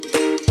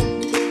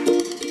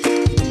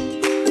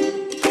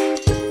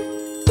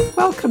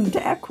Welcome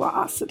to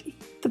Equiosity,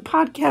 the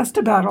podcast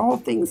about all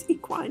things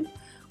equine,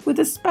 with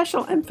a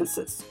special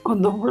emphasis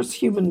on the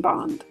horse-human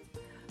bond.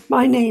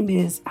 My name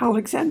is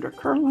Alexandra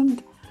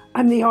Kurland.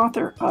 I'm the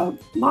author of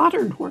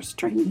Modern Horse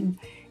Training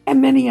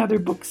and many other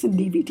books and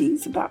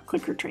DVDs about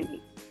clicker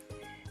training.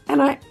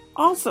 And I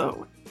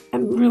also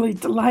am really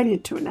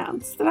delighted to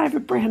announce that I have a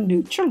brand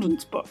new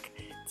children's book.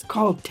 It's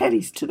called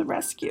Teddies to the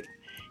Rescue.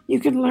 You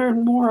can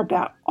learn more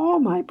about all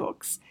my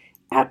books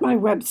at my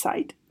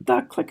website,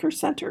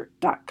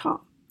 theclickercenter.com.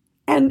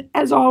 And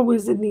as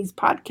always in these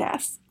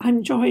podcasts,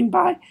 I'm joined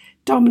by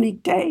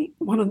Dominique Day,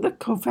 one of the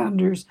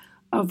co-founders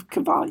of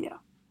Cavalia.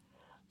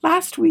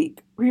 Last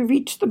week, we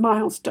reached the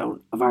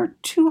milestone of our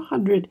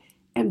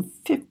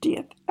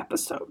 250th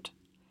episode.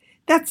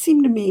 That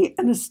seemed to me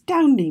an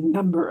astounding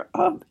number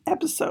of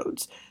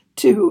episodes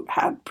to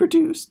have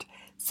produced.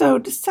 So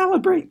to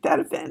celebrate that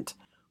event,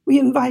 we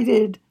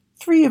invited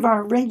 3 of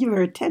our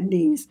regular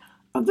attendees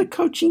of the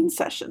coaching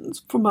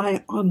sessions for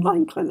my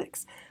online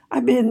clinics.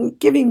 I've been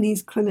giving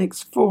these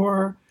clinics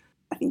for,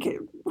 I think,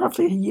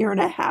 roughly a year and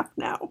a half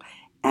now.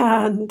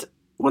 And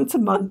once a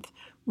month,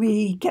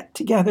 we get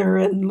together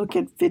and look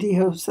at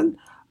videos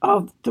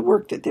of the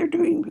work that they're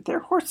doing with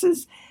their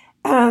horses.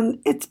 And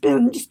it's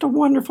been just a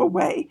wonderful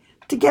way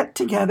to get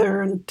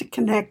together and to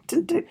connect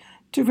and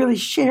to really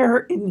share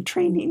in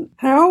training.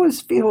 And I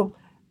always feel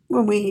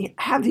when we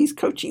have these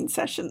coaching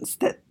sessions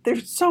that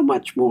there's so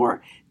much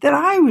more that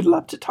I would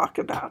love to talk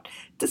about,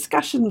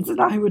 discussions that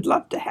I would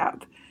love to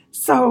have.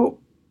 So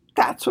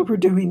that's what we're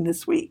doing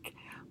this week.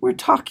 We're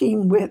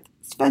talking with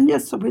Svenja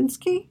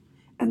Sawinksi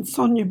and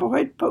Sonya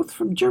Bode, both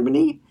from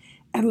Germany,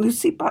 and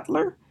Lucy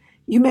Butler.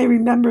 You may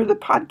remember the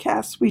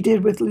podcast we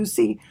did with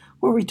Lucy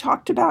where we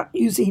talked about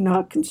using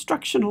a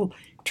constructional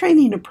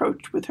training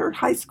approach with her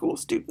high school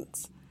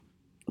students.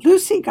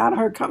 Lucy got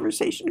our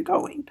conversation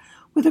going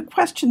with a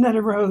question that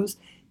arose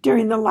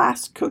during the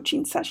last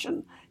coaching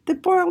session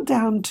that boiled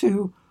down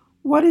to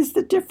what is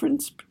the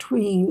difference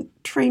between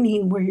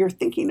training where you're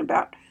thinking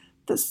about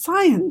the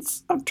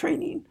science of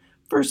training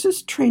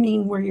versus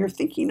training where you're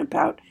thinking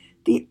about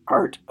the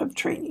art of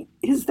training.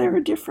 Is there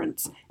a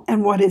difference,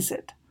 and what is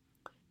it?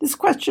 This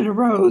question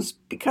arose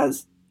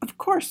because, of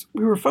course,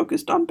 we were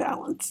focused on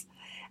balance,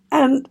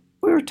 and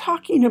we were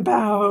talking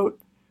about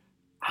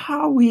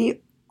how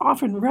we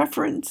often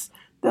reference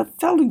the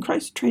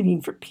Feldenkrais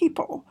training for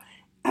people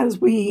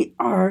as we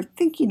are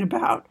thinking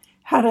about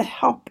how to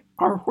help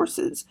our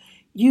horses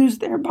use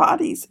their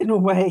bodies in a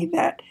way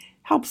that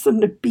helps them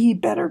to be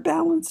better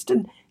balanced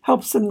and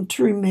helps them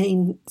to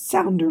remain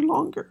sounder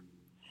longer.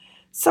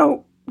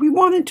 So we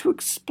wanted to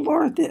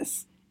explore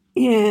this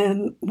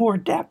in more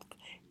depth,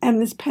 and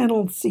this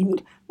panel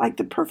seemed like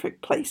the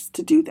perfect place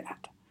to do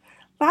that.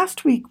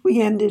 Last week,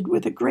 we ended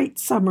with a great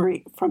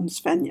summary from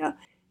Svenja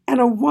and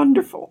a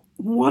wonderful,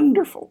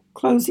 wonderful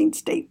closing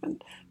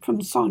statement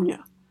from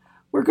Sonya.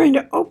 We're going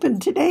to open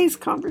today's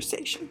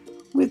conversation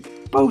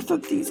with both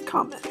of these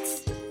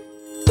comments.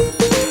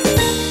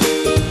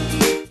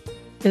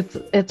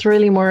 It's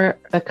really more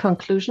a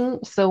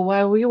conclusion. So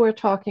while we were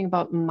talking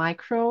about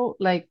micro,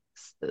 like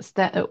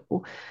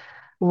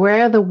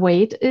where the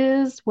weight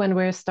is when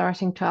we're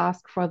starting to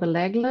ask for the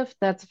leg lift,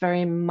 that's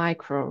very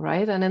micro,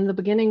 right? And in the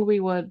beginning, we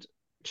would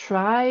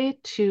try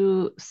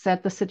to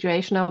set the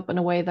situation up in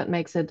a way that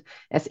makes it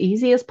as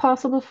easy as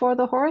possible for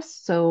the horse.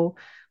 So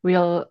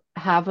we'll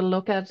have a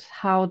look at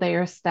how they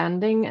are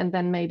standing and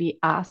then maybe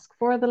ask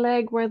for the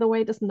leg where the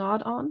weight is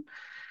not on.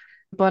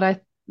 But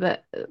I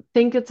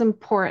think it's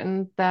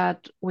important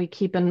that we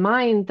keep in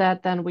mind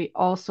that then we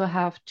also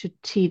have to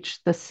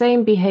teach the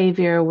same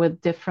behavior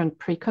with different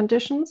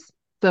preconditions.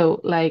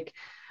 So like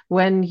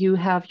when you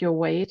have your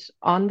weight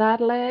on that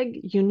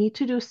leg, you need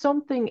to do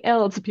something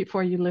else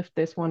before you lift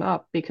this one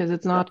up because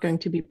it's not going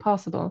to be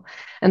possible.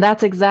 And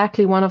that's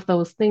exactly one of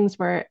those things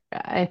where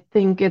I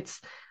think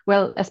it's,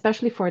 well,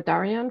 especially for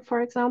Darian,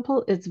 for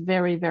example, it's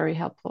very, very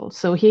helpful.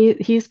 So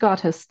he's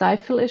got his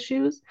stifle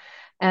issues.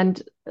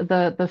 And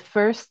the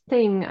first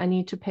thing I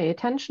need to pay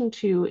attention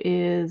to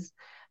is,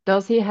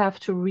 does he have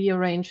to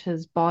rearrange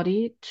his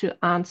body to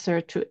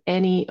answer to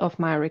any of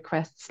my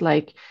requests?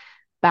 Like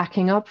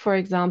backing up, for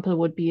example,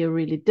 would be a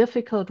really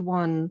difficult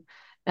one.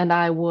 And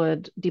I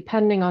would,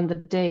 depending on the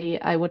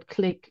day, I would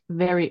click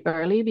very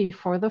early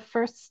before the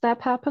first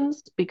step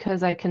happens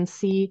because I can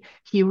see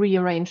he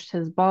rearranged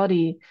his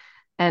body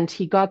and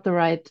he got the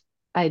right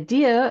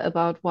idea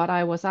about what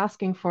I was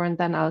asking for. And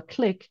then I'll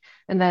click.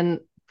 And then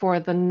for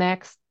the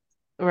next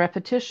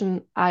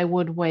repetition, I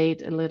would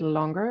wait a little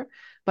longer,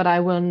 but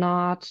I will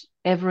not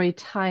every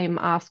time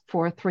ask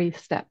for 3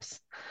 steps.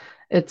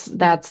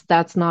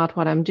 That's not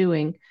what I'm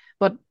doing.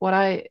 But what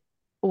I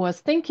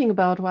was thinking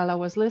about while I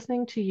was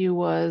listening to you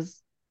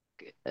was,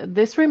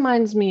 this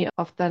reminds me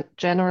of that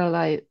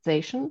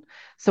generalization.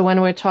 So when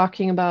we're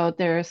talking about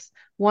there's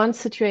one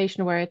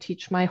situation where I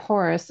teach my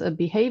horse a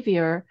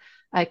behavior,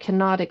 I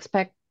cannot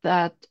expect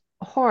that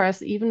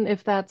horse, even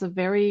if that's a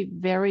very,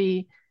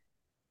 very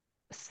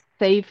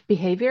safe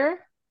behavior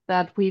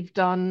that we've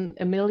done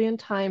a million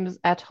times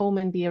at home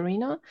in the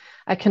arena,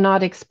 I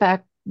cannot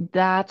expect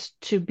that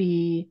to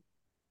be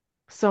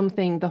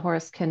something the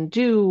horse can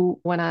do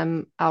when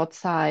I'm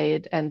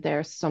outside and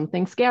there's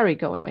something scary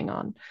going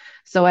on.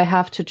 So I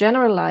have to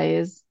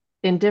generalize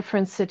in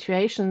different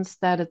situations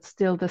that it's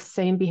still the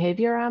same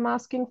behavior I'm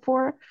asking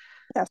for,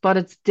 Yes. but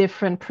it's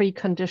different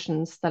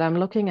preconditions that I'm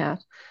looking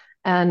at.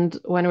 And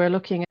when we're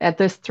looking at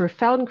this through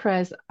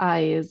Feldenkrais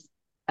eyes,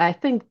 I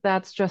think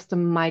that's just a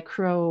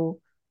micro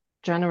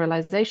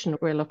generalization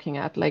we're looking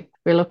at. Like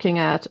we're looking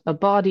at a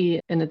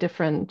body in a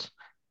different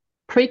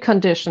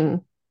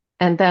precondition,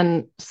 and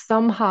then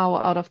somehow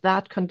out of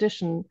that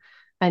condition,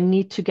 I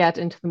need to get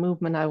into the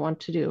movement I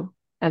want to do.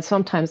 And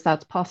sometimes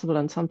that's possible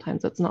and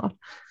sometimes it's not.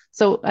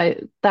 So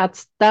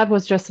that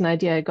was just an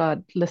idea I got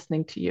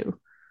listening to you.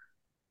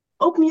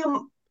 Open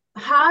your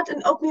heart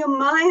and open your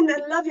mind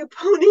and love your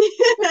pony.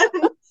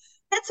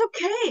 That's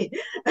okay.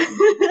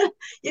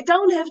 You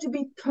don't have to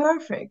be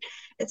perfect.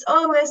 It's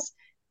always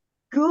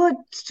good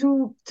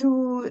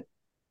to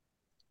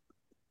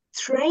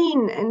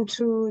train and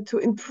to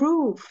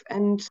improve.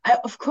 And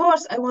of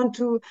course, I want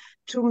to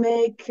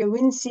make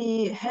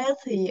Wincy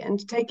healthy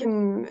and take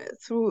him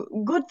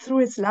through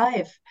his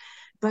life.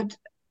 But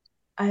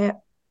I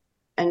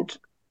and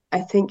I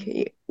think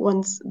he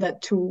wants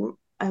that too.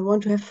 I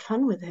want to have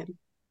fun with him.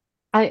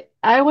 I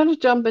want to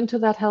jump into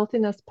that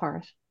healthiness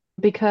part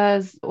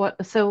because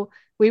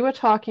we were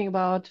talking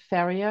about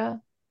farrier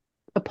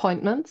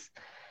appointments,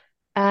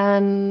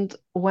 and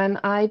when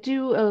I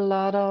do a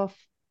lot of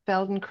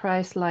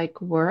Feldenkrais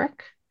like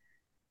work,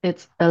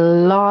 it's a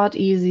lot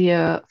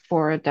easier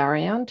for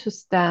Darian to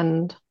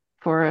stand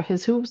for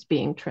his hooves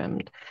being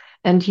trimmed.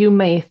 And you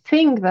may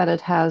think that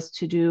it has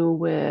to do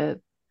with,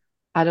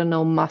 I don't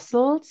know,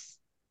 muscles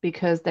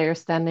because they're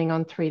standing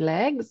on three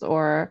legs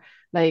or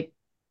like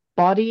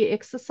body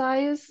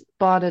exercise,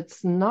 but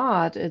it's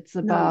not. It's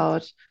No.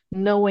 about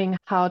knowing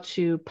how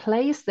to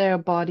place their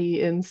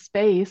body in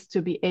space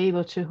to be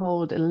able to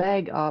hold a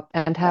leg up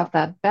and have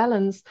that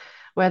balance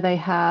where they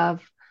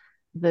have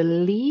the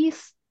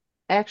least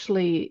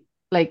actually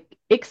like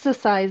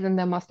exercise in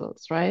their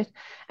muscles, right?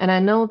 And I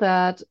know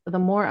that the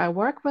more I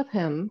work with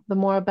him, the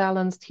more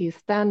balanced he's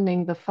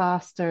standing, the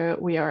faster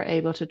we are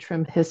able to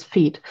trim his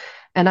feet.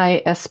 And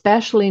I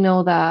especially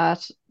know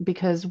that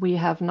because we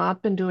have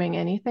not been doing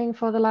anything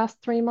for the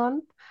last 3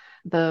 months.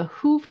 The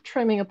hoof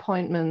trimming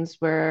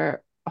appointments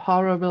were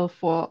horrible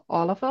for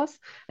all of us.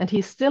 And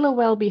he's still a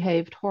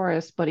well-behaved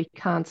horse, but he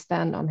can't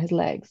stand on his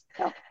legs.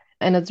 No.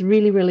 And it's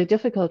really, really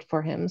difficult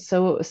for him.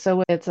 So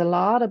it's a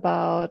lot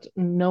about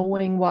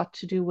knowing what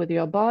to do with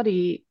your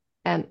body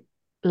and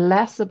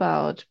less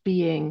about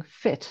being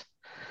fit.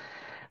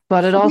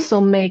 But it So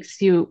also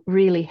makes you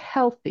really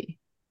healthy.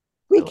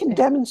 we can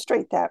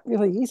demonstrate that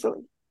really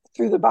easily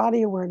through the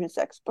body awareness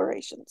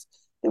explorations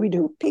that we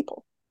do with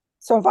people.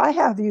 So if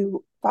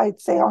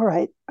I'd say, all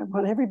right, I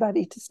want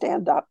everybody to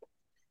stand up.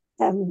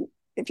 And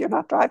if you're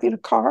not driving a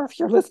car, if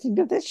you're listening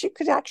to this, you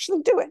could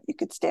actually do it. You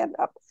could stand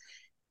up.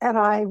 And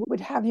I would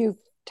have you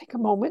take a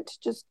moment to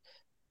just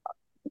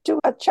do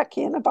a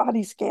check-in, a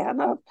body scan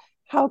of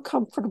how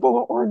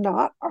comfortable or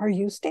not are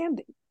you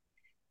standing.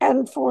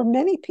 And for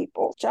many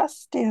people,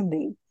 just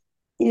standing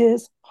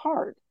is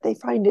hard. They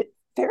find it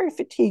very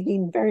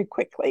fatiguing very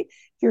quickly.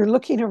 You're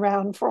looking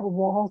around for a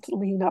wall to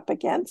lean up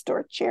against or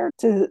a chair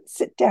to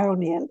sit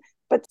down in,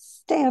 but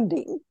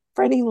standing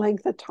for any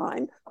length of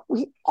time,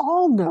 we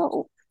all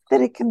know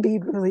that it can be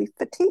really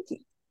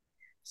fatiguing.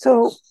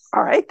 So,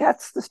 all right,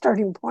 that's the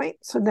starting point.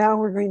 So now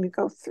we're going to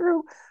go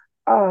through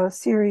a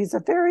series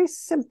of very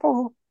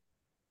simple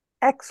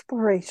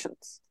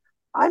explorations.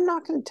 I'm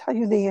not going to tell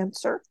you the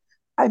answer.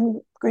 I'm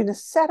going to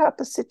set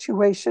up a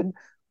situation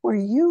where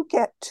you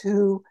get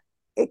to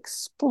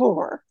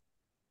explore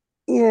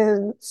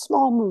in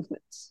small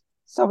movements.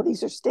 So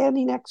these are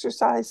standing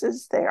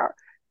exercises. They are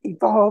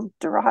evolved,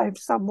 derived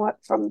somewhat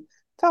from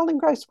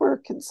Feldenkrais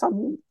work and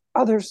some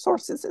other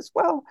sources as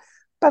well.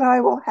 But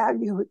I will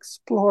have you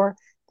explore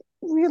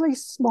really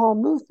small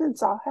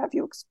movements. I'll have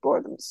you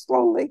explore them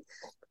slowly.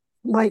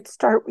 Might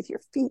start with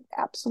your feet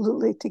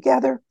absolutely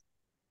together.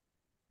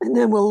 And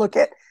then we'll look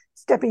at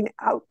stepping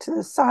out to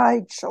the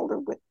side, shoulder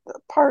width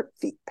apart,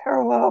 feet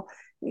parallel.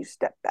 You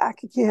step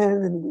back again,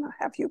 and I'll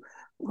have you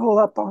roll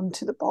up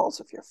onto the balls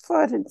of your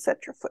foot and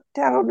set your foot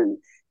down. And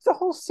it's a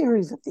whole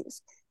series of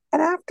these.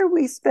 And after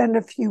we spend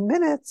a few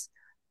minutes,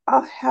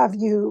 I'll have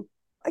you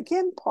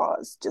again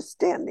pause, just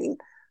standing.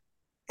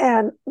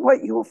 And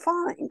what you will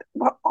find,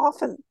 what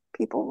often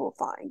people will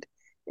find,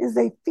 is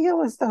they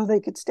feel as though they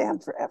could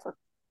stand forever.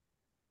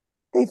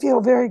 They feel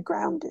very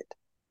grounded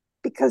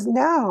because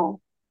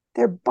now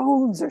their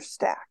bones are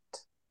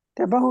stacked.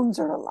 Their bones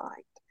are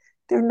aligned.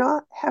 They're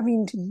not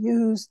having to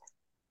use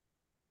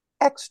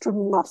extra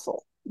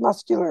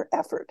muscular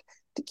effort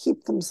to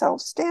keep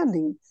themselves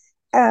standing.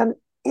 And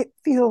it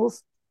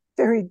feels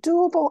very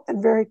doable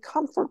and very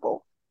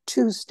comfortable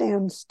to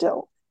stand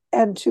still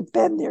and to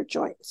bend their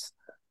joints.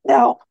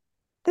 Now,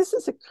 this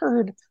has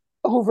occurred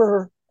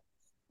over,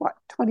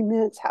 20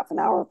 minutes, half an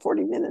hour,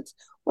 40 minutes,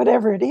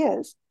 whatever it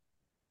is.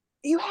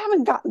 You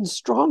haven't gotten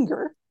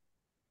stronger.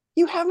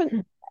 You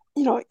haven't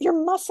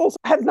your muscles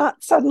have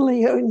not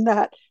suddenly in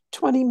that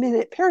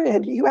 20-minute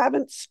period, you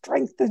haven't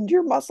strengthened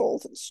your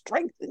muscles and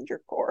strengthened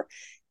your core,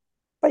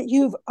 but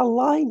you've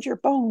aligned your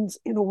bones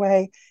in a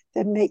way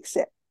that makes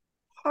it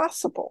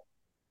possible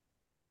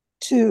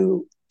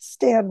to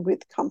stand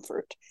with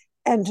comfort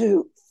and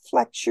to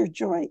flex your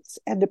joints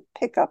and to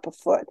pick up a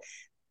foot,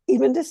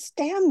 even to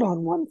stand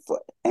on one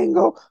foot and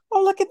go,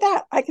 oh, look at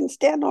that. I can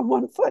stand on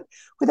one foot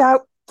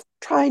without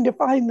trying to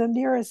find the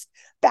nearest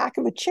back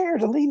of a chair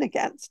to lean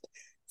against.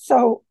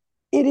 So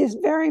it is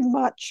very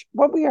much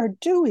what we are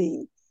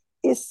doing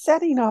is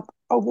setting up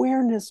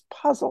awareness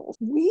puzzles.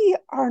 We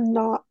are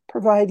not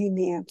providing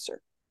the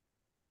answer.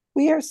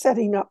 We are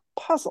setting up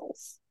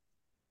puzzles.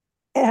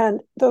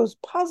 And those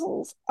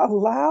puzzles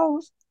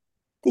allows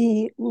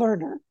the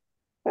learner,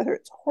 whether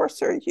it's a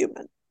horse or a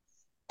human,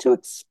 to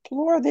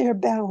explore their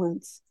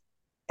balance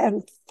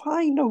and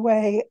find a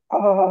way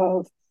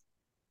of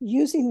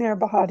using their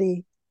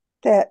body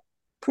that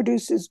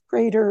produces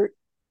greater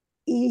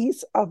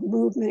ease of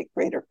movement,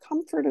 greater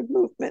comfort of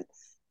movement.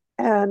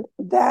 And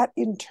that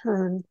in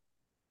turn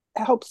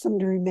helps them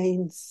to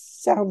remain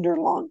sounder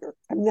longer.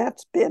 And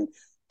that's been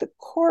the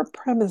core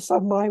premise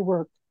of my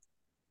work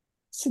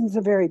since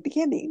the very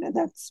beginning. And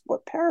that's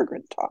what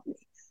Peregrine taught me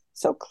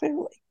so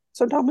clearly.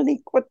 So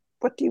Dominique, what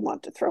do you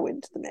want to throw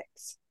into the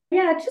mix?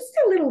 Yeah, just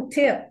a little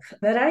tip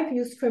that I've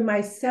used for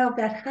myself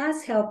that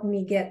has helped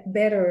me get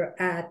better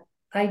at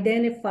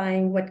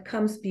identifying what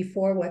comes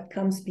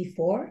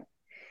before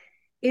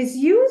is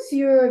use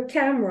your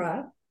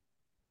camera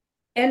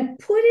and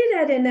put it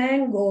at an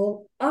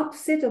angle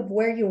opposite of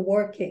where you're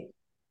working.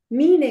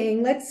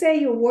 Meaning, let's say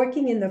you're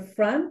working in the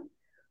front,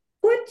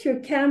 put your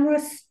camera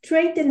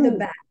straight in the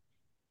back,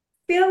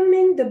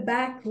 filming the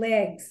back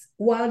legs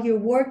while you're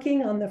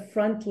working on the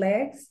front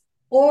legs,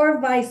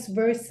 or vice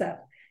versa.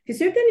 Because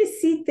you're going to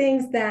see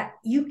things that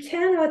you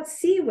cannot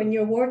see when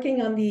you're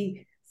working on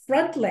the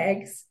front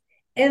legs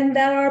and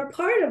that are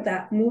part of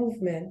that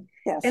movement.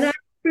 Yes. And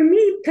for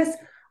me, because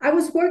I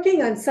was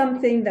working on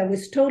something that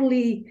was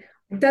totally,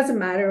 it doesn't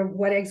matter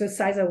what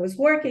exercise I was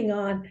working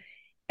on.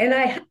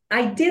 And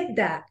I did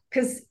that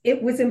because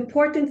it was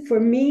important for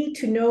me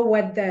to know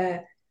what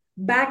the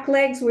back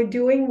legs were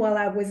doing while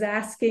I was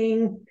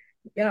asking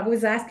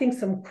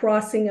some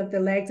crossing of the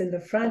legs in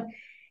the front.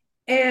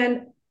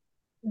 And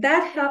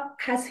that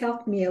has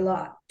helped me a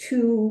lot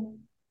to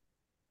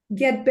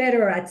get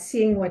better at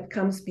seeing what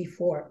comes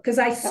before. Because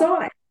I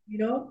saw it,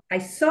 I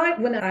saw it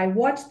when I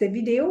watched the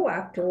video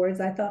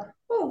afterwards. I thought,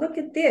 oh, look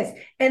at this.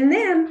 And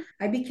then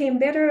I became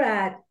better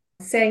at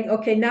saying,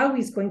 okay, now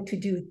he's going to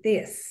do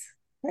this.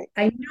 Right.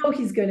 I know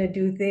he's going to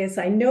do this.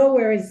 I know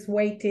where his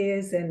weight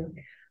is. And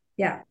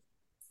yeah.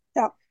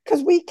 Yeah,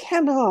 because we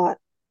cannot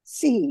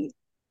see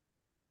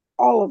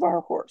all of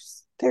our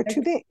horse. They're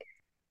too big.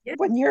 Yeah.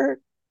 When you're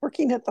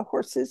working at the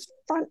horse's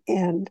front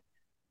end,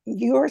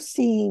 you're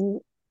seeing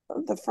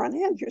the front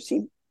end. You're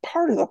seeing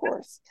part of the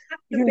horse.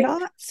 You're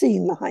not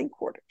seeing the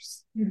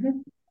hindquarters. Mm-hmm.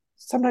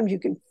 Sometimes you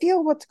can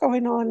feel what's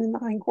going on in the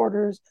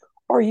hindquarters,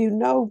 or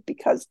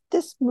because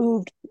this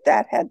moved,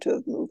 that had to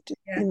have moved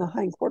in the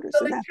hindquarters.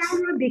 So the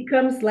camera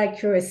becomes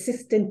like your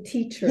assistant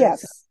teacher.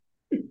 Yes,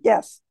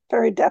 yes,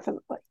 very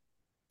definitely.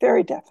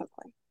 Very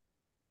definitely.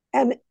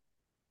 And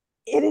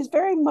it is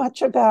very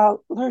much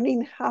about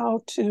learning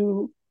how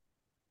to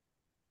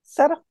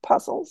set up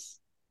puzzles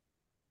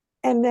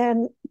and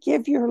then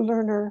give your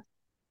learner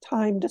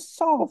time to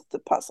solve the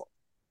puzzle.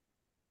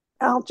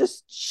 I'll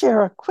just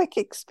share a quick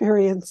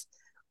experience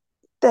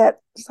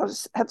that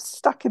have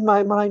stuck in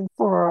my mind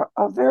for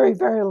a very,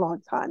 very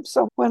long time.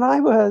 So when I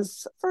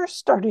was first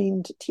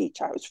starting to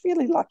teach, I was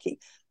really lucky.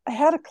 I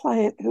had a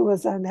client who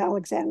was an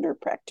Alexander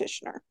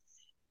practitioner,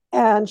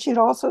 and she'd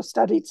also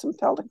studied some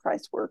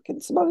Feldenkrais work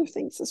and some other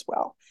things as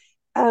well.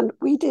 And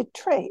we did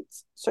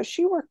trades. So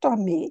she worked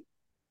on me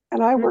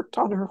and I worked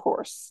on her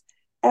horse.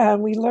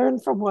 And we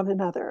learned from one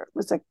another. It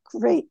was a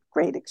great,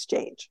 great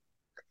exchange.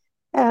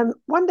 And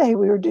one day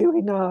we were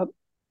doing a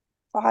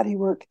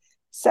bodywork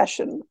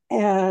session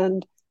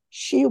and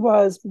she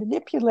was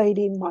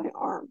manipulating my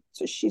arm.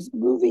 So she's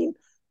moving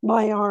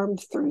my arm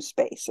through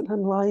space and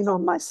I'm lying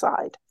on my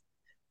side.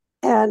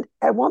 And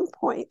at one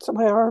point, so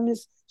my arm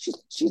is,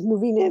 she's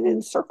moving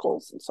in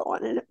circles and so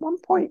on. And at one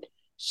point,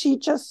 she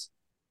just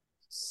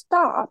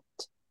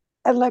stopped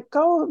and let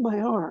go of my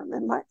arm.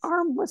 And my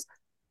arm was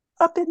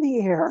up in the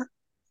air,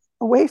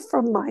 away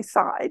from my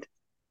side.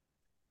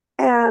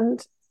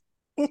 And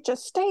it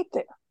just stayed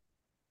there,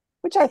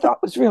 which I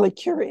thought was really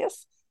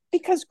curious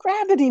because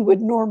gravity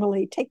would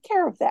normally take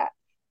care of that.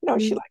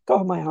 She let go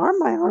of my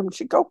arm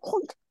should go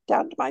clunk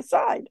down to my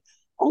side.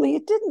 Only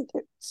it didn't.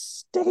 It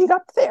stayed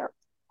up there.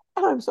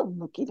 And I was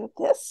looking at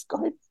this,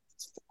 going,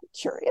 it's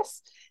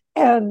curious.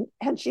 And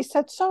she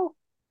said, so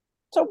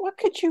what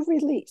could you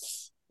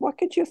release? What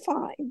could you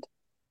find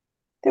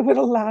that would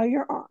allow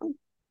your arm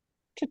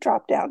to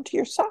drop down to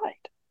your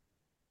side?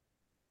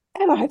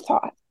 And I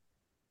thought,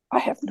 I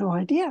have no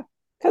idea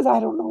because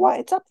I don't know why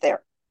it's up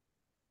there.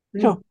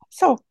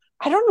 So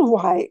I don't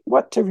know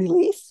what to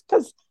release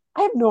because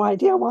I have no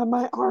idea why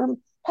my arm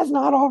has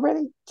not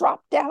already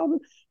dropped down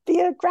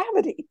via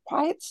gravity?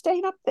 Why it's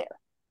staying up there?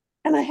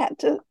 And I had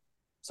to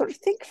sort of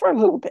think for a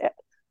little bit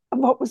of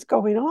what was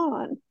going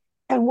on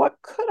and what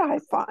could I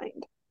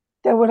find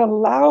that would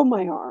allow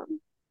my arm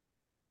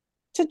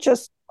to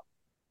just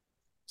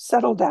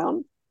settle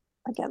down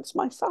against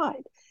my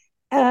side.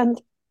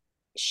 And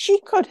she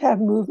could have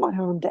moved my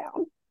arm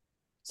down.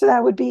 So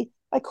that would be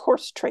like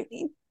horse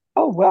training.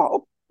 Oh,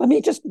 well, let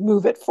me just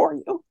move it for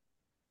you.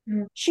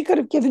 Mm. She could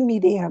have given me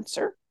the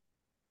answer.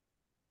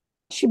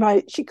 She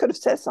could have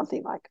said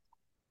something like,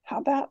 how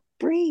about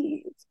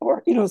breathe?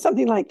 Or,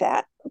 something like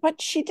that.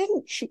 But she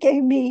didn't. She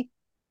gave me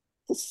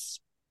the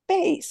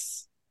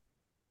space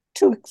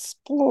to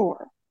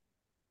explore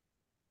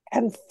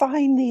and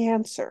find the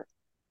answer.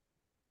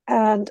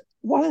 And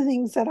one of the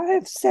things that I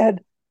have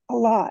said a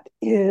lot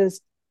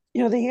is,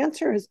 the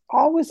answer is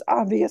always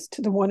obvious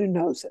to the one who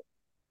knows it.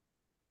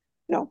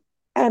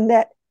 And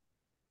that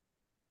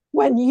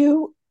when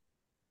you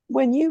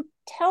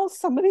tell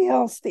somebody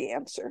else the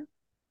answer,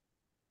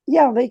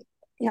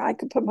 I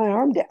could put my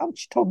arm down.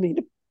 She told me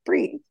to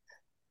breathe,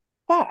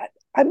 but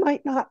I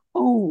might not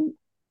own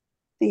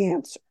the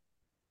answer.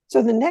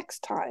 So the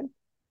next time,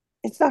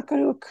 it's not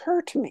going to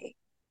occur to me.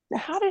 Now,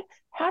 how did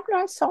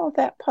I solve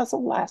that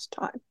puzzle last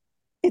time?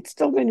 It's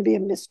still going to be a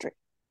mystery.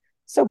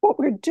 So what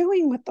we're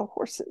doing with the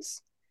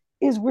horses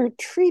is we're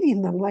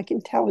treating them like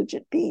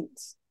intelligent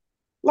beings,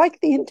 like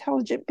the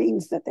intelligent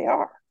beings that they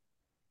are.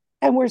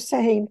 And we're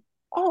saying,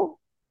 oh,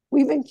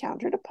 we've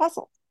encountered a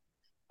puzzle.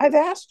 I've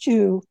asked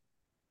you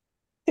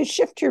to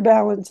shift your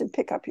balance and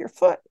pick up your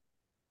foot,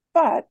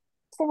 but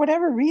for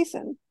whatever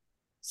reason,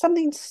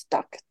 something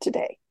stuck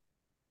today.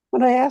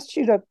 When I asked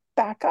you to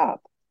back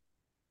up,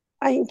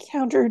 I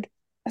encountered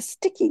a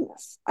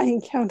stickiness. I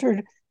encountered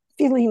a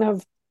feeling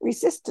of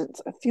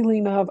resistance, a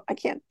feeling of, I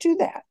can't do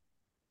that.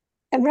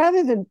 And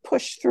rather than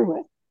push through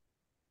it,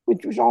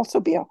 which would also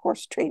be a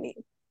horse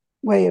training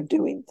way of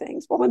doing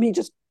things, well, let me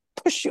just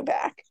push you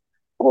back,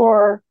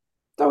 or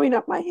throwing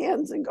up my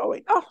hands and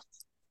going, oh,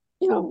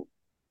 you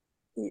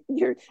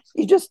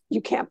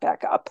can't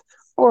back up,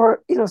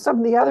 or, some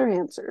of the other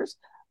answers.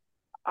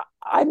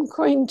 I'm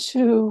going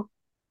to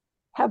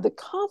have the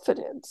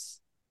confidence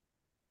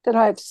that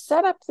I've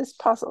set up this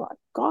puzzle. I've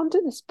gone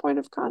to this point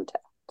of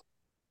contact,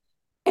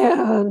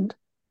 and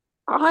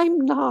I'm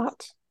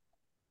not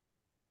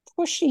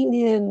pushing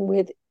in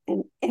with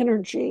an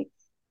energy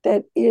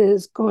that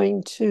is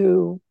going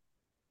to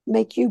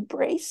make you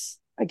brace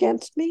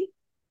against me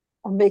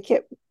or make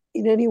it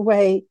in any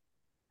way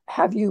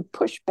have you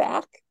push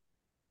back.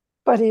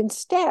 But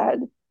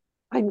instead,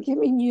 I'm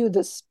giving you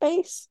the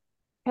space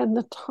and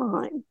the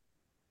time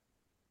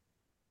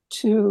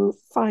to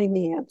find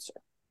the answer.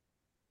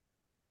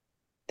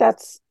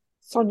 That's,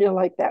 Sonya,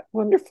 like that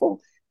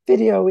wonderful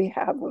video we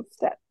have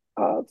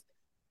of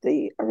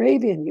the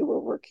Arabian you were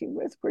working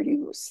with, where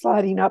you were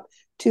sliding up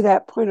to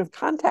that point of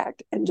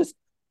contact and just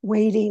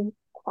waiting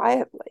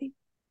quietly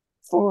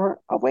for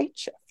a weight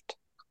shift.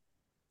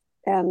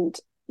 And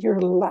you're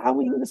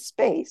allowing the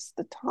space,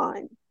 the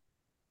time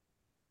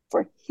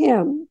for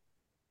him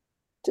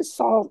to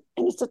solve.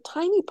 And it's a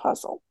tiny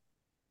puzzle.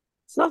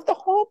 It's not the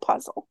whole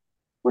puzzle.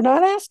 We're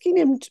not asking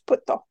him to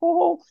put the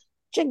whole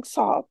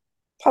jigsaw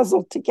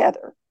puzzle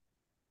together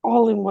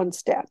all in one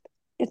step.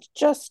 It's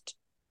just,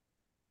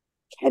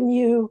 can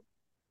you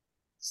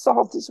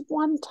solve this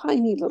one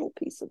tiny little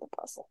piece of the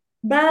puzzle?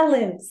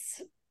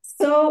 Balance.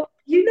 So,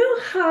 you know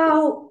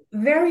how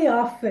very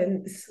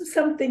often, this is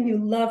something you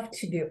love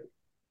to do.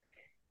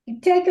 You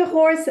take a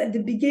horse at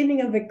the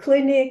beginning of a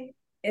clinic,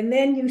 and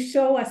then you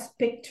show us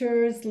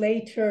pictures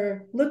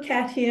later. Look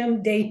at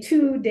him, day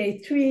 2, day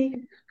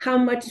 3, how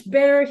much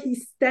better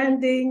he's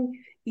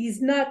standing.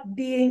 He's not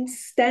being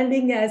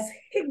standing as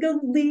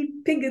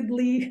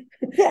higgledy-piggledy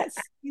yes.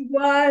 as he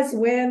was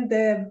when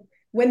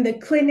the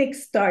clinic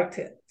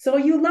started. So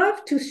you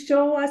love to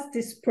show us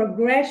this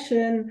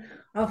progression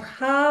of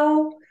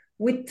how,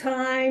 with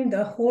time,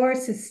 the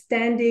horse is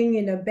standing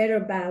in a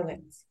better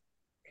balance.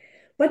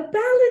 But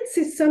balance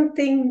is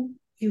something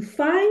you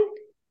find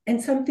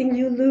and something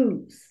you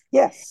lose.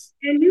 Yes.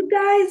 And you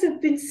guys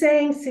have been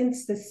saying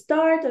since the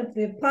start of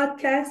the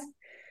podcast,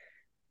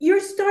 your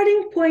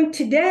starting point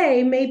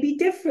today may be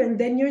different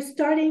than your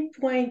starting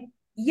point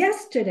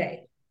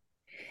yesterday.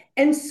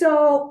 And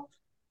so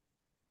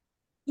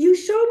you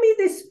showed me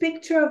this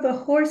picture of a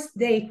horse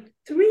day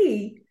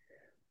 3,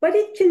 but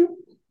it can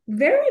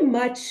very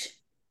much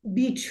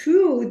be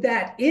true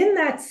that in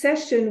that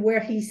session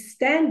where he's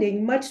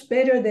standing much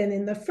better than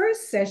in the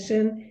first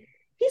session,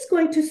 he's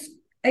going to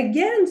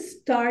again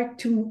he's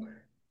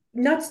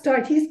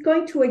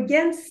going to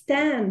again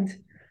stand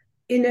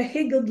in a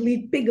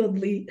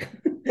higgledy-piggledy.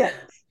 Yeah,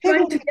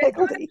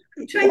 higgledy-piggledy.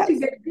 Trying to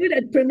get good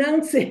at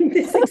pronouncing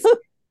this.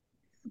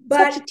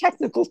 But such a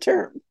technical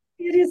term.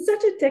 It is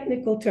such a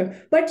technical term.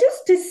 But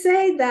just to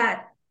say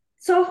that,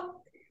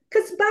 so,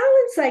 because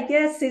balance, I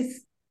guess,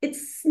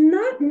 it's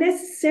not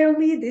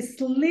necessarily this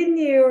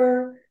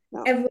linear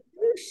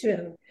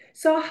evolution.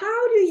 So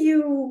how do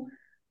you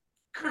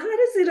how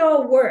does it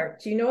all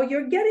work?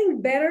 You're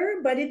getting better,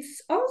 but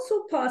it's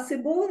also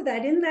possible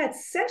that in that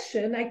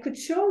session, I could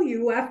show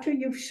you, after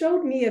you've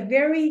showed me a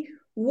very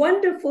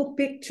wonderful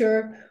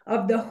picture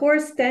of the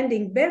horse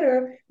standing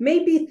better,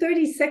 maybe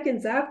 30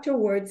 seconds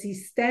afterwards,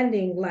 he's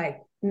standing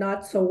like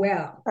not so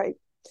well. Right.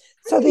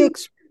 So the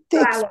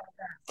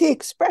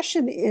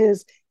expression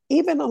is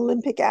even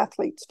Olympic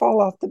athletes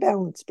fall off the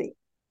balance beam.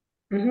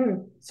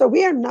 Mm-hmm. So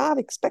we are not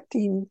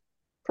expecting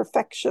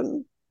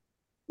perfection.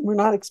 We're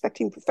not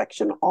expecting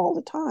perfection all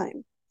the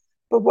time.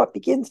 But what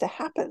begins to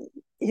happen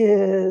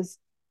is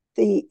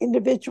the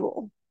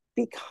individual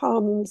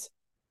becomes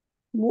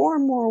more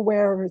and more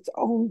aware of its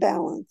own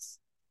balance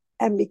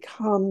and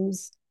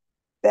becomes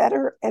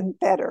better and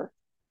better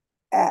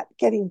at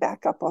getting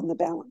back up on the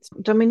balance.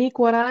 Dominique,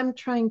 what I'm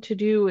trying to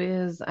do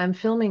is I'm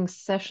filming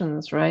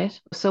sessions, right?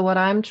 So what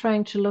I'm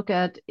trying to look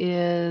at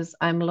is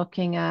I'm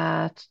looking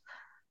at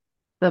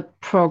the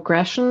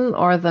progression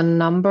or the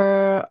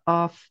number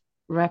of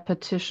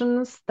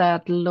repetitions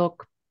that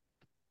look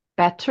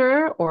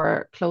better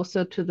or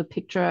closer to the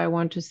picture I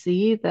want to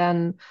see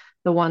than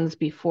the ones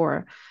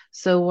before.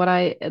 So what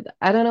I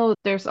don't know,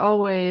 there's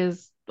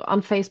always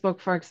on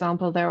Facebook, for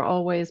example, there are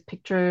always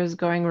pictures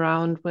going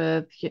around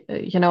with,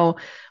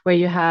 where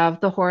you have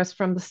the horse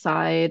from the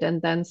side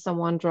and then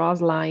someone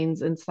draws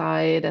lines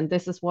inside, and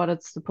this is what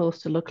it's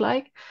supposed to look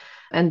like.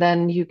 And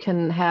then you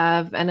can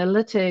have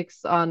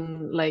analytics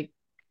on like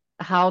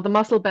how the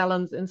muscle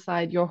balance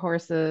inside your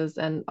horses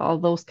and all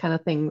those kind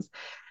of things.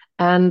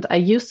 And I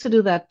used to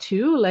do that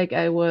too. Like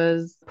I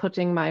was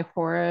putting my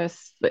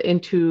horse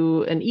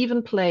into an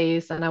even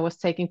place and I was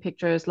taking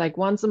pictures like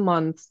once a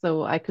month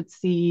so I could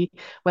see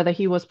whether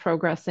he was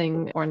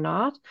progressing or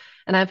not.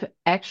 And I've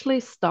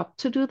actually stopped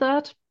to do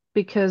that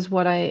because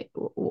what I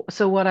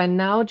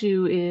now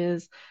do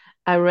is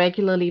I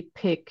regularly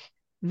pick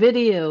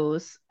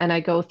videos and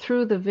I go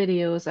through the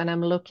videos and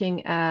I'm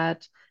looking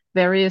at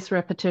various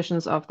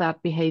repetitions of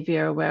that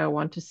behavior where I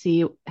want to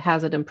see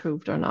has it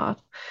improved or not.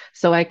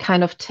 So I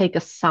kind of take a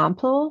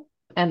sample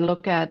and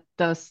look at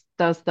does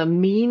the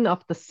mean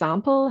of the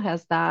sample,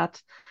 has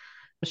that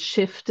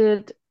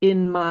shifted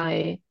in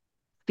my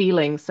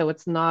feelings? So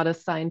it's not a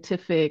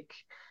scientific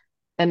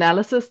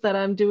analysis that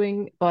I'm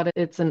doing, but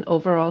it's an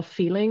overall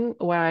feeling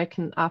where I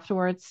can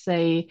afterwards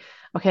say,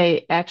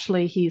 okay,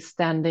 actually he's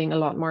standing a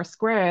lot more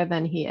square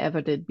than he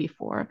ever did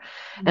before.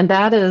 Mm-hmm. And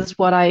that is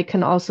what I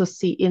can also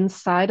see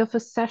inside of a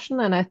session.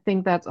 And I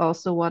think that's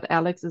also what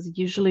Alex is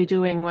usually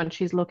doing when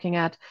she's looking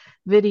at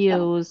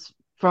videos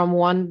from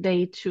one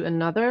day to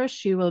another.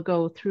 She will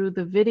go through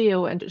the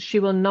video and she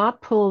will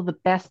not pull the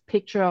best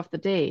picture of the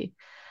day.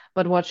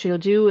 But what she'll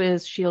do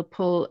is she'll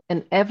pull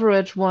an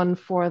average one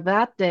for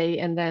that day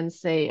and then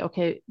say,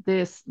 okay,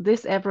 this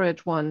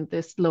average one,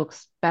 this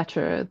looks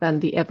better than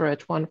the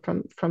average one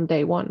from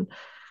day one.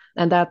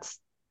 And that's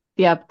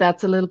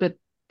a little bit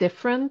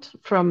different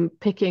from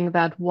picking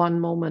that one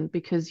moment,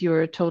 because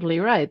you're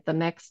totally right. The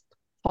next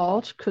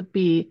halt could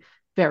be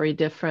very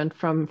different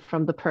from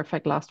the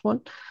perfect last one.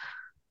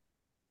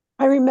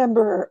 I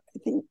remember, I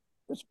think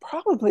it was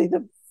probably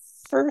the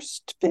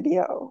first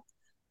video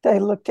that I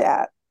looked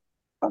at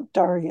of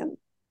Darian,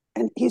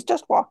 and he's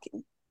just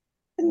walking,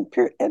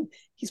 and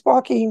he's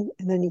walking,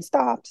 and then he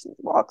stops, and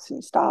he walks, and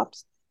he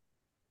stops.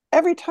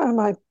 Every time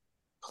I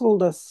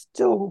pulled a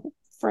still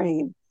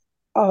frame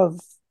of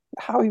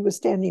how he was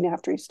standing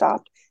after he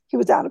stopped, he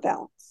was out of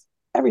balance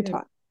every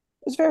time.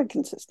 It was very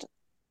consistent.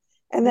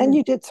 And then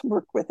you did some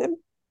work with him,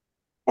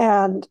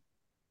 and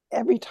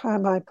every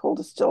time I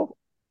pulled a still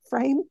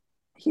frame,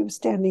 he was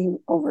standing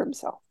over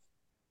himself.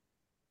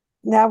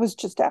 And that was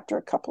just after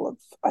a couple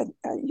of,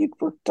 you'd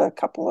worked a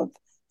couple of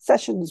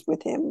sessions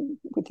with him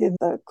within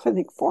the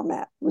clinic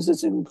format. It was a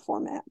Zoom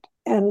format.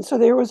 And so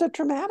there was a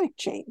dramatic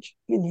change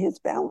in his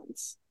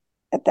balance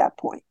at that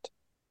point.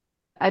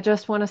 I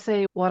just want to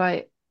say what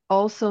I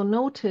also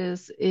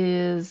notice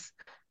is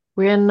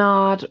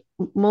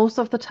most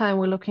of the time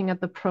we're looking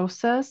at the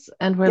process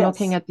and we're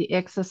looking at the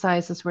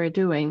exercises we're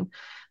doing.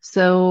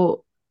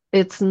 So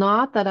it's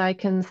not that I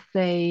can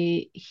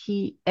say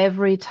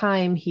every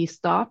time he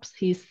stops,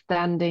 he's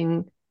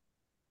standing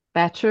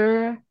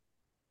better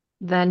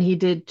than he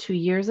did 2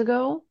 years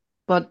ago,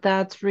 but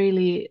that's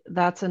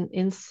an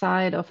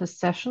inside of a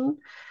session.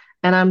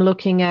 And I'm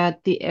looking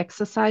at the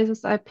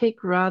exercises I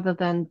pick rather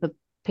than the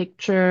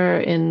picture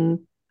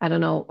in, I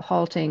don't know,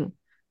 halting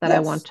that I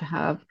want to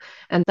have.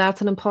 And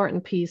that's an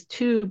important piece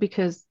too,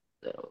 because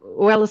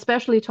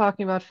especially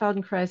talking about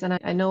Feldenkrais, and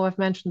I know I've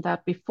mentioned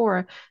that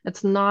before,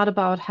 it's not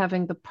about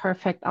having the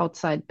perfect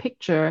outside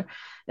picture.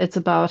 It's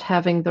about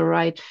having the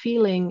right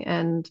feeling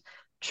and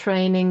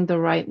training the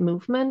right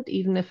movement,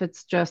 even if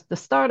it's just the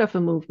start of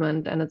a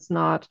movement and it's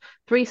not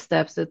 3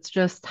 steps, it's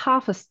just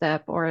half a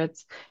step, or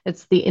it's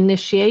the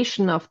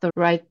initiation of the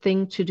right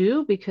thing to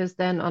do, because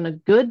then on a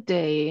good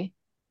day,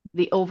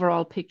 the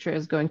overall picture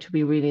is going to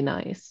be really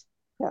nice.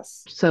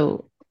 Yes.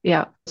 So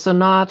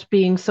not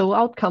being so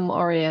outcome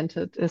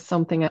oriented is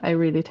something I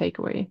really take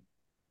away.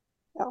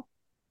 Yeah.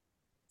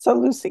 So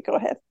Lucy, go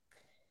ahead.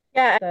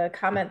 Yeah, the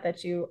comment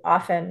that you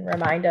often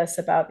remind us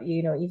about,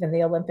 even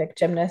the Olympic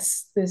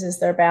gymnast loses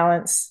their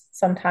balance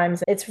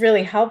sometimes. It's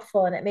really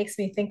helpful, and it makes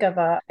me think of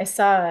I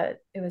saw it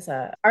was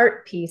a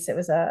art piece. It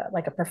was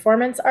like a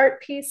performance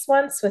art piece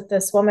once with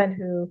this woman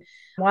who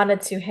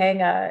wanted to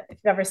hang if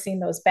you've ever seen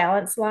those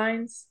balance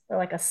lines, they're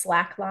like a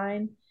slack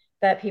line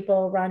that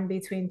people run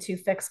between two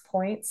fixed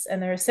points,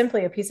 and they're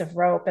simply a piece of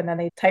rope, and then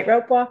they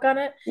tightrope walk on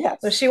it. Yes.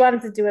 So she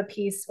wanted to do a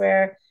piece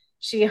where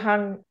she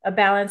hung a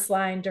balance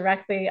line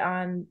directly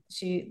on,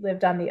 she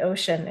lived on the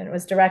ocean and it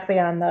was directly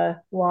on the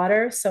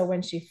water. So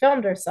when she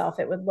filmed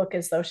herself, it would look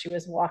as though she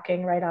was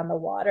walking right on the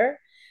water,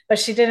 but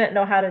she didn't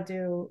know how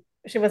to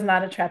she was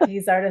not a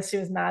trapeze artist. She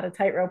was not a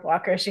tightrope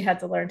walker. She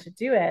had to learn to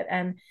do it.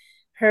 And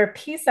her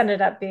piece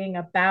ended up being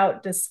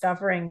about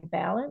discovering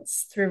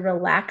balance through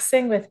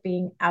relaxing with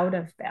being out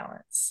of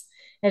balance.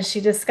 And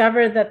she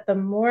discovered that the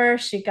more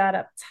she got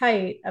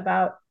uptight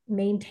about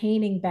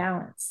maintaining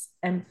balance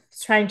and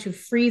trying to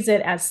freeze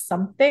it as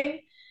something,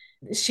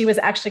 she was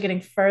actually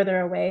getting further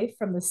away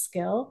from the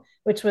skill,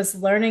 which was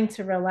learning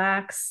to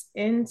relax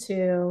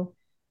into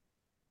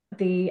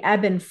the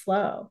ebb and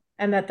flow.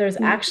 And that there's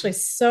actually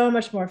so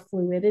much more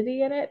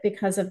fluidity in it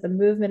because of the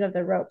movement of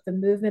the rope, the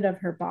movement of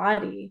her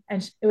body.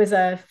 And it was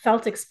a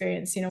felt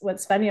experience. What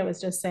Svenja was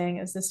just saying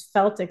is this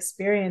felt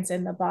experience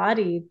in the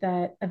body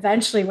that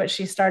eventually what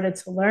she started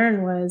to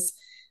learn was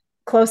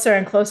closer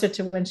and closer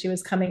to when she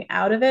was coming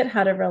out of it,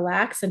 how to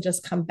relax and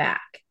just come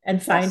back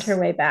and find her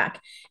way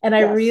back. And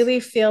I really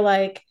feel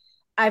like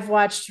I've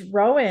watched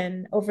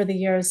Rowan over the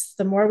years,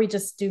 the more we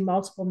just do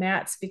multiple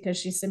mats because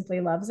she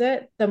simply loves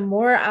it, the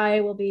more I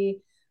will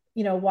be,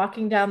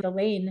 walking down the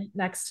lane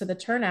next to the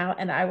turnout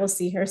and I will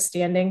see her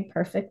standing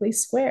perfectly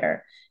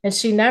square. And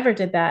she never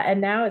did that. And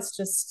now it's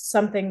just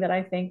something that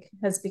I think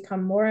has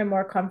become more and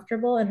more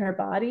comfortable in her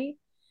body.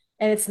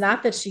 And it's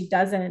not that she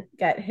doesn't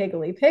get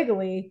higgly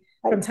piggly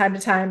from time to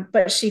time,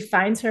 but she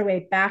finds her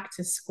way back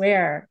to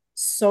square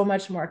so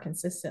much more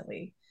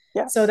consistently.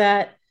 Yes. So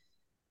that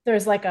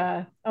there's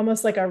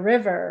almost like a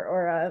river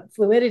or a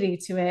fluidity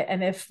to it.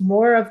 And if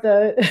more of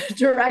the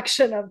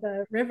direction of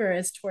the river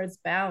is towards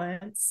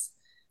balance,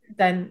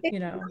 then,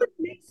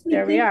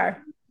 there we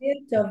are.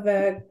 Bit of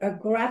a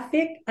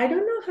graphic. I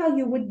don't know how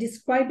you would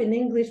describe in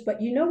English, but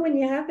when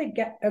you have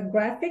a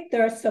graphic,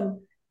 there are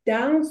some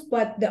downs,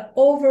 but the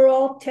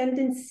overall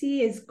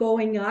tendency is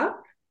going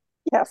up.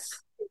 Yes.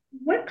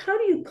 How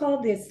do you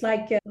call this?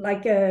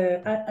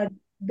 The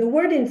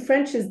word in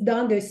French is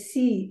dans le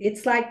si.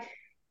 It's like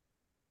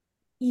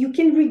you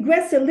can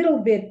regress a little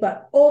bit,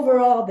 but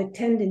overall the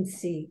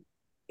tendency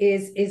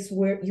is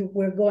where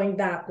we're going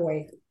that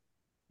way.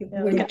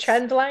 Like a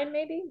trend line,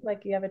 maybe?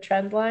 Like you have a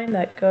trend line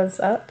that goes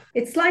up?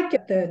 It's like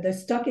the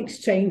stock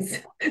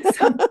exchange.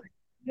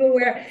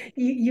 Where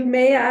you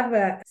may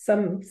have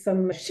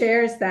some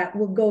shares that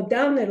will go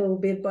down a little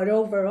bit, but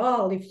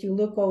overall, if you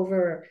look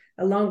over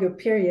a longer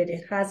period,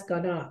 it has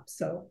gone up.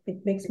 So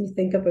it makes me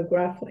think of a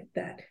graph like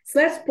that. It's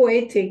less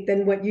poetic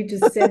than what you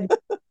just said.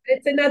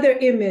 It's another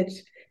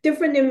image.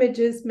 Different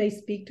images may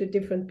speak to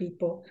different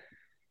people.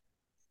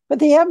 But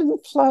the ebb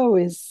and flow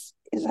is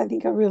I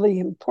think, a really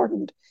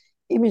important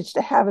image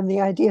to have, in the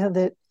idea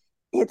that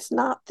it's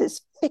not this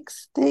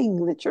fixed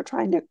thing that you're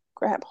trying to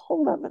grab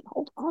hold of and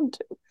hold on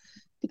to.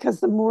 Because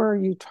the more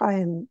you try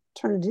and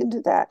turn it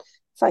into that,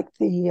 it's like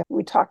we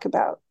talk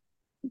about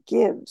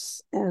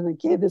gives, and a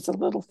give is a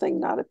little thing,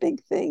 not a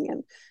big thing.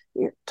 And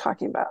you're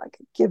talking about like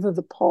a give of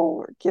the pole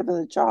or give of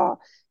the jaw.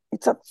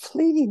 It's a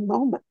fleeting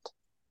moment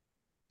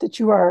that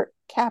you are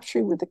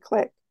capturing with a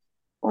click,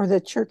 or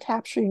that you're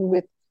capturing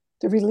with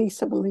the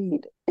release of a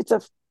lead. It's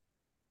a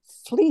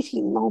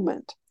fleeting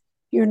moment.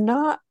 You're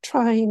not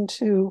trying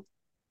to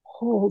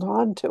hold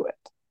on to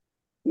it.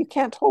 You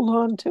can't hold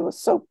on to a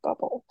soap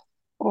bubble,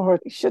 or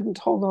you shouldn't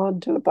hold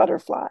on to a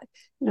butterfly.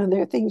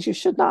 There are things you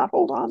should not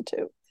hold on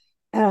to.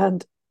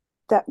 And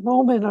that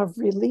moment of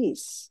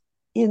release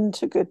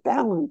into good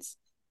balance,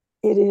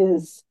 it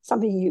is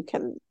something you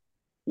can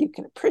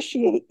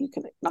appreciate, you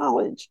can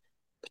acknowledge,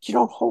 but you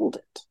don't hold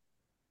it.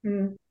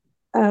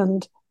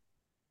 And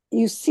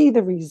you see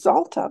the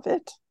result of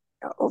it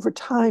over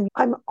time.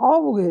 I'm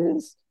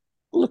always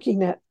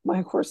looking at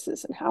my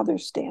horses and how they're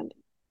standing.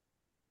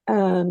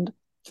 And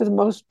for the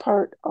most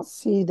part, I'll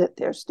see that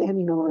they're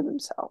standing over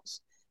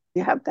themselves.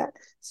 You have that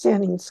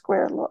standing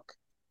square look.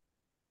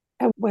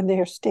 And when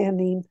they're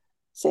standing,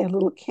 say, a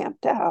little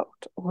camped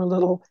out or a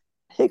little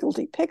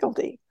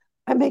higgledy-piggledy,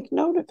 I make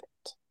note of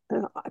it.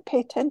 And I pay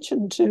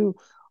attention to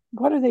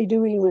what are they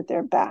doing with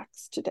their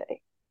backs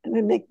today. And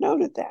I make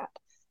note of that,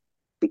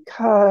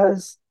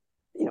 because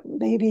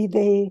maybe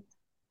they,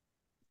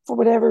 for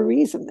whatever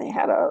reason, they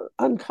had an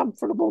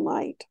uncomfortable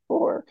night,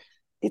 or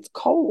it's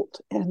cold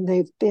and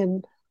they've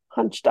been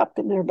hunched up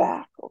in their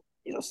back, or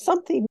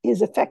something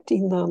is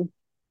affecting them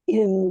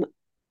in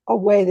a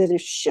way that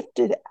is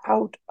shifted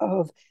out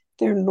of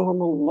their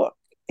normal look.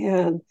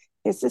 And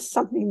is this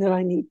something that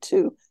I need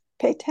to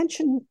pay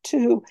attention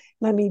to?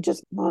 Let me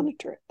just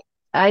monitor it.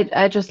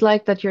 I just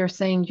like that you're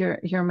saying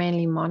you're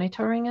mainly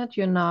monitoring it.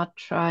 You're not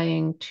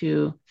trying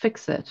to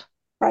fix it.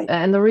 Right.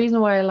 And the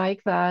reason why I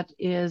like that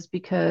is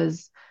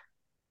because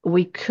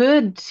we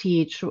could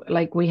teach,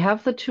 like we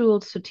have the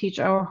tools to teach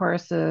our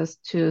horses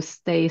to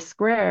stay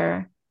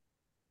square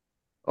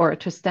or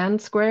to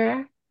stand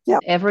square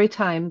every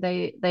time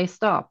they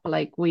stop.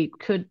 Like we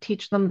could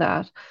teach them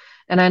that.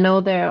 And I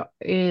know there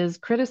is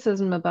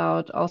criticism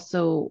about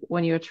also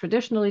when you're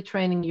traditionally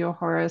training your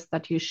horse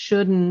that you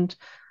shouldn't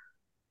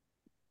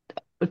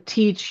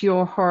teach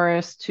your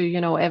horse to,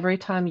 every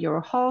time you're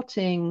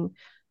halting,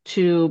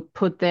 to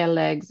put their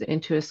legs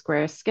into a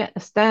square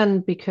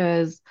stand,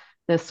 because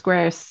the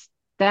square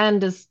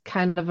stand is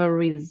kind of a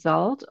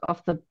result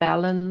of the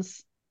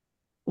balance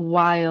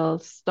while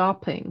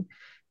stopping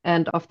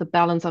and of the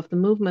balance of the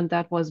movement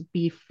that was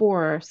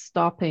before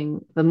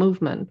stopping the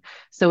movement.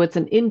 So it's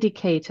an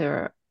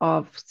indicator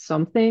of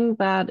something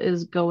that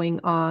is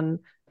going on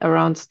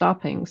around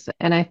stoppings.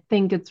 And I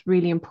think it's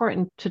really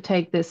important to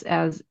take this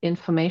as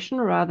information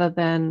rather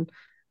than,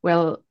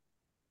 well,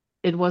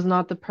 it was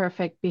not the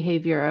perfect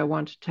behavior I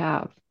wanted to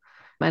have.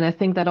 And I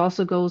think that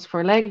also goes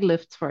for leg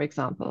lifts, for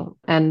example.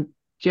 And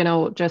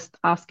just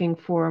asking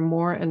for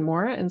more and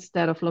more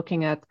instead of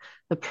looking at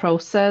the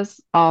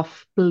process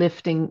of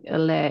lifting a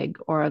leg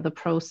or the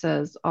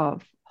process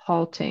of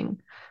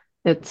halting.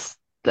 That's,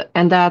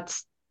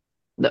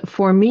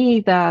 for me,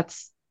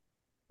 that's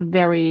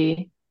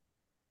very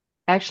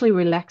actually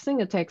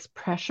relaxing. It takes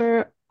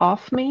pressure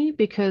off me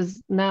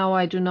because now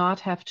I do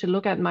not have to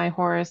look at my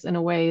horse in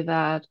a way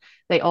that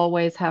they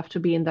always have to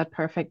be in that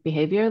perfect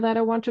behavior that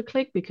I want to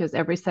click, because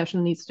every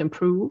session needs to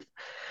improve.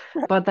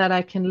 But that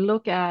I can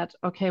look at,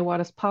 okay, what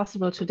is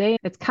possible today?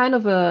 It's kind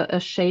of a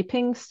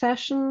shaping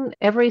session.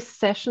 Every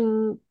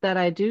session that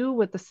I do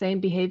with the same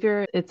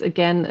behavior, it's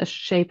again a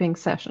shaping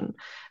session,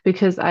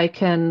 because I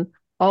can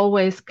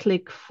always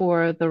click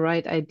for the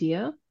right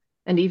idea.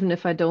 And even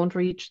if I don't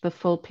reach the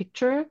full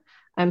picture,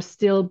 I'm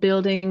still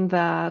building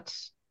that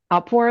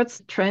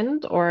upwards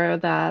trend or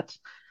that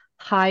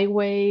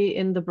highway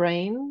in the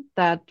brain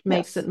that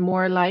makes it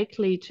more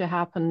likely to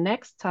happen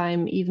next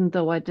time, even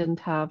though I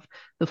didn't have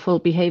the full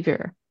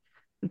behavior.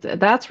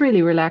 That's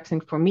really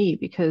relaxing for me,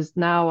 because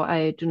now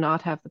I do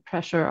not have the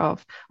pressure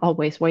of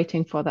always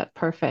waiting for that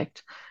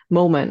perfect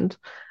moment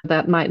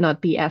that might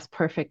not be as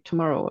perfect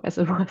tomorrow as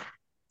it was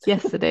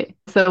yesterday.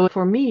 So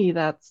for me,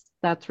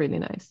 that's really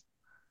nice.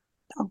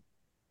 Oh,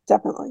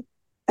 definitely.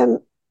 And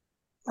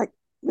like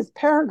with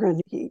Peregrine,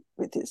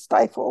 with his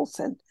stifles,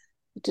 and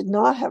he did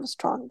not have a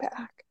strong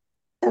back.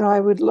 And I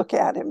would look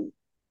at him,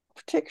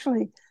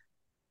 particularly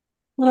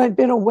when I'd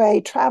been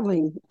away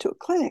traveling to a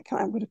clinic, and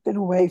I would have been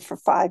away for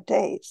 5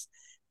 days.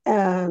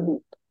 And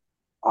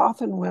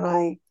often when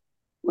I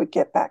would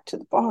get back to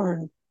the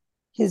barn,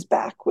 his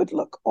back would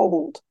look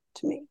old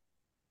to me.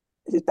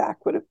 His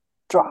back would have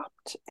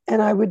dropped.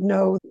 And I would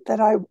know that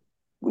I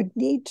would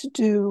need to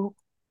do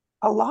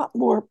a lot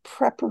more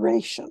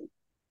preparation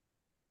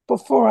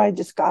before I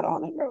just got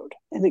on and rode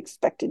and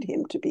expected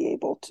him to be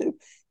able to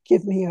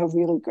give me a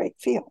really great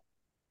feel.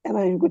 And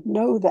I would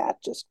know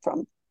that just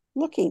from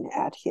looking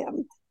at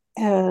him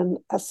and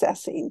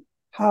assessing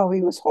how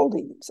he was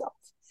holding himself.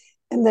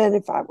 And then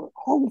if I were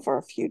home for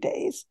a few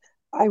days,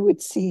 I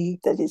would see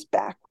that his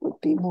back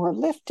would be more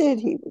lifted,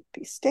 he would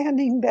be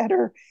standing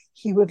better,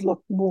 he would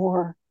look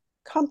more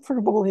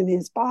comfortable in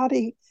his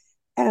body.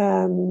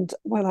 And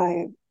when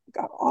I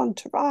got on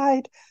to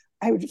ride,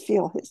 I would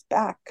feel his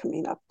back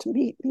coming up to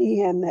meet me,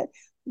 and that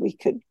we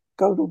could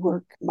go to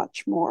work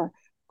much more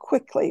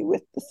quickly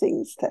with the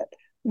things that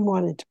we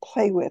wanted to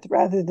play with,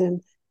 rather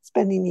than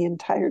spending the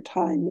entire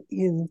time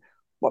in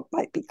what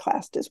might be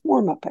classed as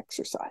warm-up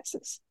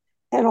exercises.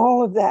 And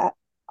all of that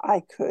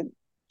I could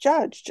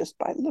judge just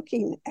by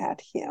looking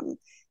at him.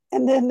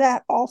 And then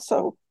that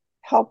also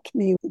helped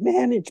me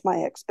manage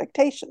my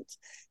expectations,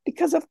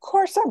 because of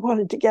course I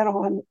wanted to get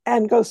on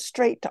and go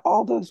straight to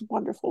all those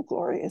wonderful,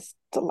 glorious,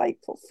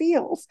 delightful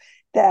feels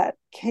that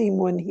came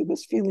when he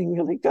was feeling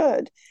really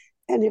good.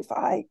 And if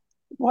I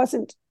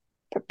wasn't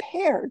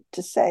prepared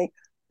to say,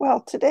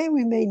 well, today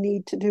we may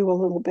need to do a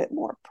little bit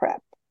more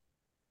prep,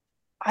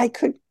 I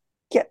could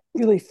get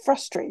really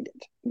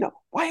frustrated.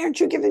 Why aren't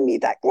you giving me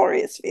that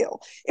glorious feel?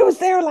 It was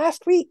there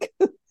last week.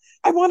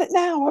 I want it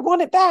now. I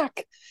want it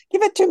back.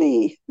 Give it to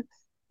me.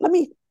 Let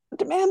me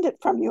demand it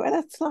from you. And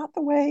that's not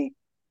the way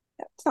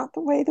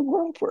the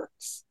world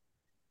works.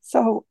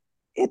 So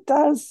it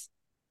does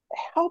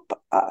help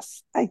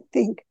us, I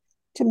think,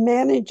 to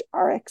manage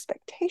our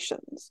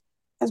expectations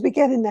as we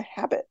get in the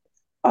habit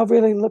of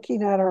really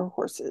looking at our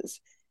horses,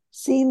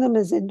 seeing them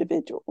as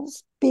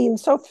individuals, being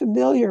so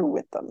familiar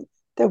with them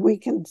that we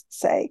can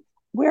say,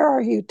 where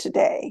are you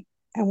today?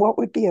 And what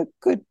would be a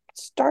good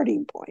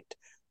starting point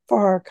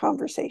for our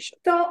conversation?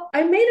 So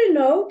I made a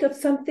note of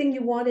something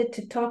you wanted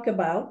to talk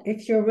about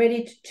if you're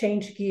ready to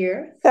change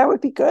gear. That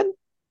would be good.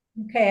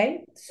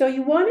 Okay. So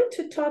you wanted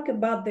to talk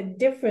about the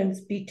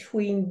difference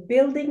between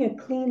building a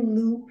clean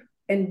loop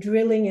and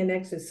drilling an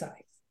exercise.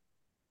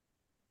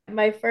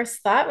 My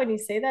first thought when you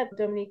say that,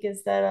 Dominique,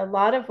 is that a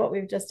lot of what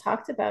we've just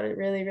talked about, it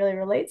really, really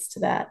relates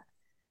to that.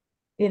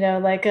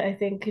 I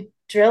think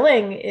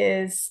drilling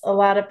is a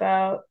lot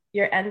about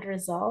your end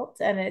result.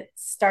 And it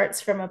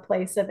starts from a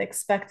place of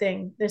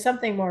expecting there's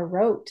something more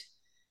rote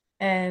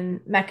and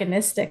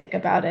mechanistic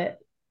about it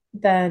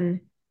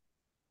than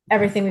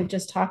everything we've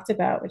just talked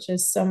about, which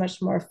is so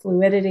much more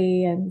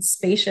fluidity and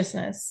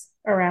spaciousness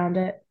around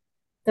it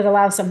that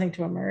allows something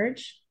to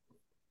emerge.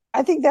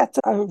 I think that's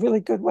a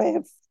really good way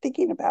of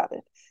thinking about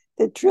it,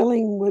 that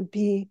drilling would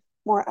be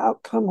more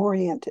outcome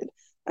oriented.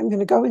 I'm going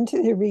to go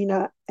into the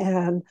arena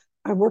and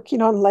I'm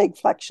working on leg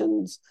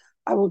flexions.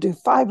 I will do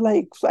 5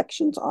 leg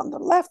flexions on the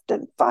left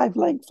and 5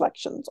 leg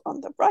flexions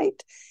on the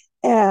right.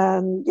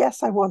 And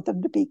yes, I want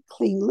them to be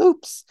clean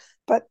loops,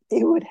 but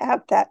it would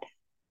have that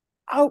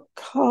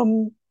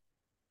outcome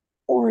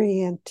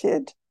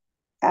oriented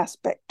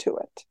aspect to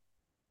it.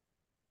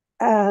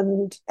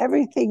 And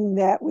everything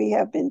that we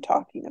have been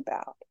talking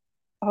about,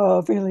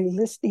 of really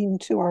listening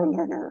to our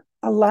learner,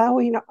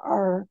 allowing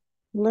our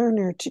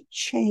learner to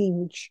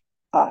change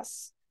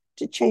us,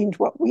 to change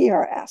what we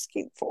are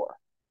asking for,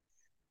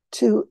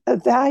 to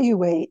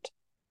evaluate,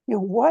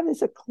 what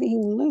is a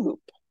clean loop,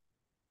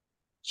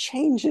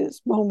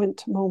 changes moment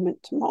to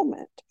moment to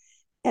moment.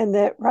 And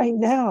that right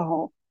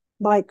now,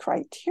 my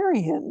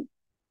criterion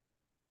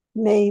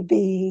may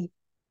be,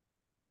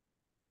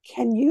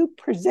 can you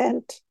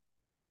present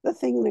the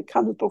thing that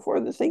comes before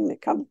the thing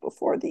that comes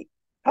before the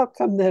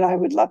outcome that I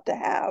would love to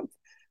have?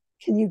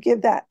 Can you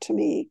give that to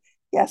me?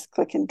 Yes,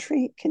 click and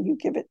treat. Can you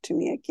give it to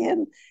me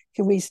again?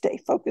 Can we stay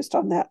focused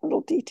on that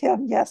little detail?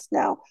 Yes,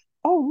 now,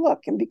 oh,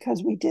 look, and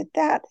because we did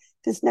that,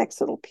 this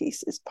next little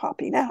piece is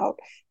popping out.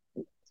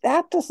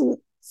 That doesn't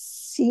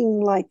seem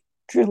like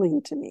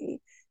drilling to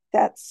me.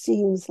 That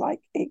seems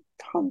like a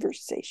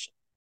conversation.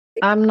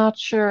 I'm not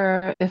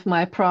sure if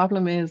my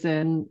problem is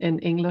in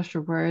English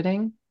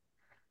wording,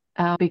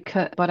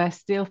 but I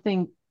still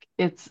think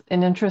it's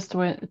an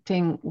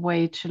interesting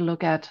way to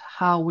look at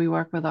how we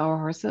work with our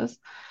horses.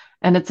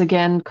 And it's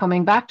again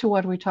coming back to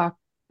what we talked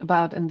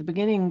about in the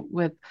beginning,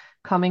 with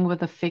coming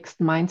with a fixed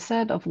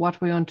mindset of what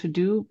we want to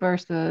do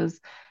versus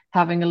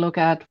having a look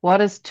at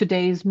what is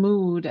today's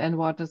mood and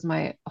what does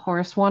my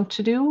horse want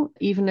to do,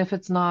 even if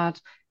it's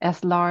not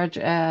as large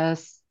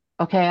as,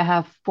 okay, I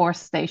have 4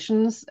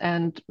 stations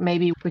and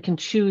maybe we can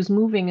choose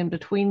moving in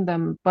between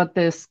them. But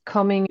this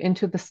coming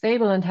into the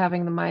stable and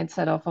having the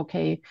mindset of,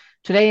 okay,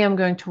 today I'm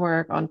going to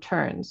work on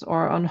turns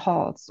or on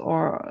halts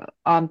or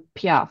on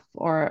piaffe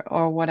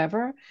or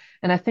whatever.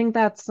 And I think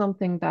that's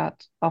something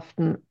that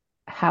often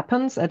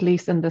happens, at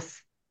least in the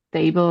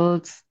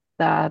stables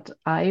that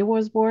I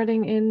was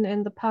boarding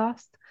in the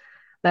past,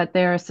 that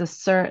there's a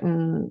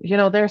certain,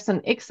 there's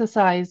an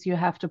exercise you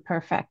have to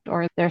perfect,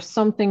 or there's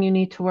something you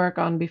need to work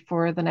on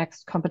before the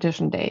next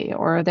competition day,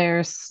 or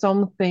there's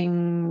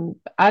something,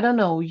 I don't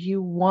know,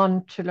 you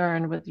want to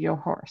learn with your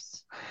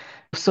horse.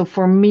 So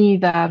for me,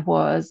 that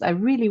was, I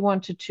really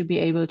wanted to be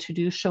able to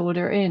do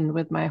shoulder in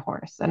with my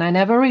horse. And I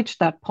never reached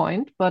that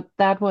point, but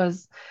that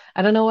was,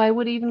 I don't know, I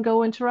would even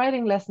go into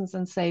riding lessons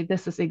and say,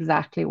 this is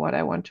exactly what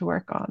I want to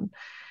work on.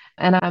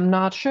 And I'm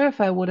not sure if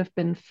I would have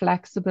been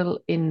flexible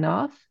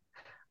enough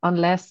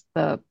unless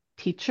the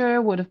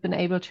teacher would have been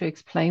able to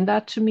explain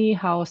that to me,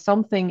 how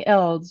something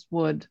else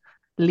would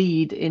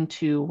lead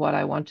into what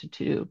I wanted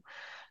to do.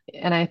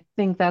 And I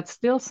think that's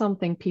still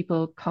something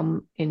people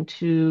come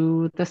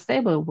into the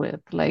stable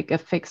with, like a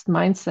fixed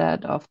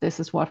mindset of this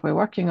is what we're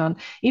working on,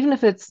 even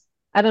if it's,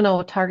 I don't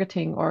know,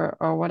 targeting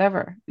or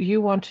whatever.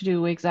 You want to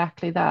do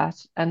exactly that,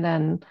 and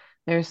then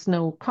there's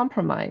no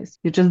compromise.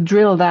 You just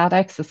drill that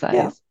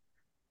exercise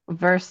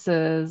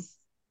versus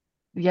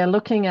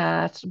looking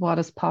at what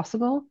is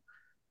possible.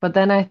 But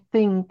then I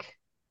think,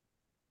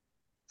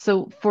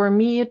 so for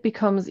me, it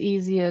becomes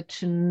easier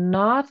to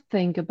not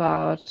think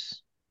about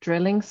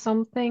drilling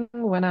something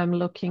when I'm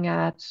looking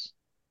at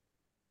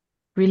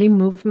really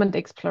movement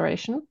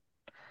exploration.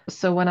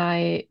 So when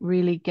I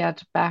really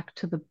get back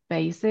to the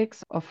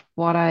basics of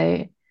what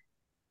I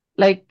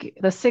like,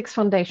 the 6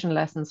 foundation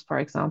lessons, for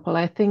example,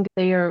 I think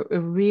they are a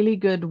really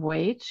good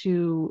way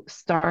to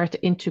start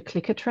into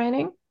clicker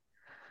training.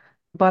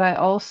 But I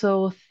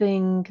also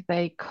think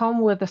they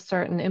come with a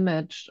certain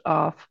image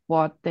of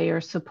what they are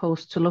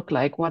supposed to look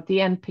like, what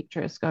the end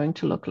picture is going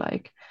to look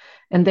like.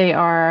 And they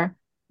are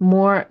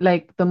more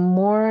like, the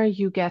more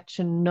you get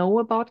to know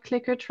about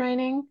clicker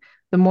training,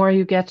 the more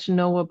you get to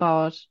know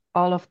about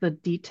all of the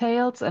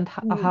details and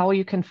how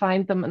you can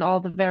find them in all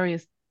the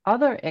various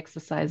other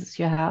exercises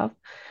you have.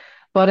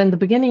 But in the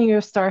beginning, you're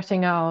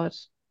starting out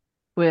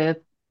with,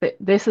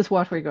 this is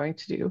what we're going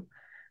to do.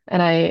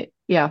 And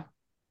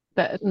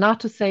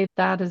not to say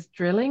that is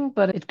drilling,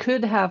 but it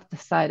could have the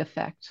side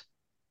effect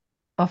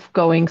of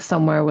going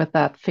somewhere with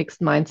that fixed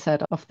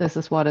mindset of this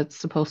is what it's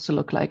supposed to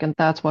look like, and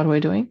that's what we're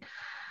doing.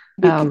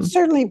 We can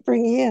certainly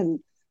bring in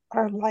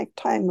our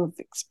lifetime of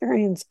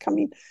experience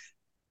coming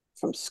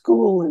from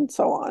school and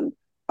so on,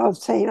 of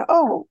saying,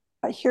 oh,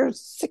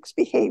 here's 6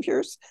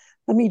 behaviors.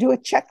 Let me do a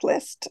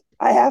checklist.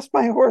 I asked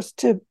my horse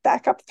to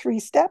back up 3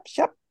 steps.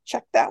 Yep,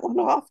 check that one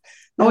off.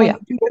 Now do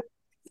it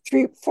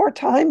 3-4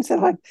 times,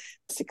 and I've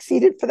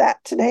succeeded for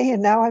that today.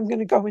 And now I'm going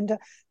to go into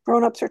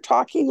grown-ups are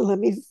talking. Let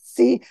me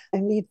see. I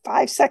need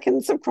 5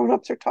 seconds of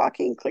grown-ups are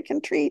talking, click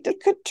and treat.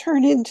 It could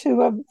turn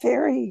into a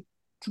very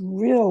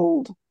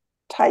drilled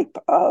type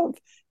of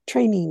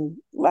training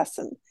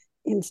lesson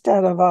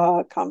instead of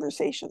a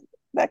conversation.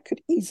 That could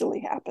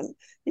easily happen,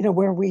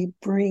 where we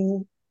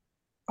bring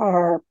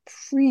our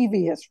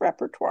previous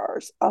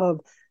repertoires of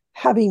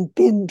having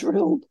been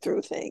drilled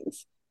through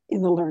things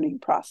in the learning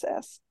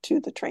process to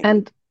the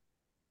training.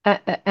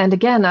 And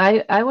again,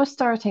 I was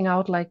starting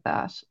out like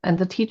that. And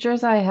the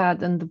teachers I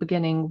had in the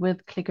beginning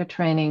with clicker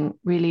training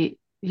really,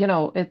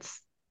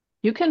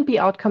 you can be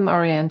outcome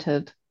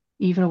oriented,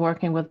 even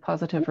working with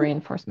positive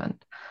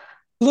reinforcement.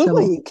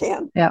 Absolutely, you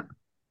can. Yeah.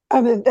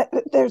 I mean,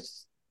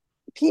 there's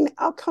being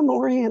outcome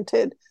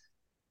oriented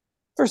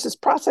versus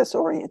process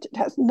oriented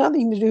has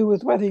nothing to do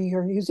with whether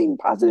you're using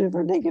positive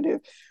or negative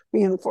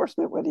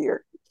reinforcement, whether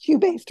you're cue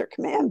based or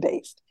command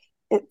based.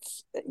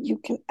 You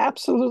can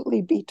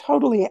absolutely be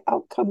totally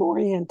outcome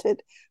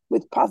oriented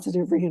with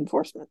positive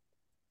reinforcement.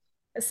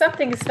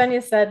 Something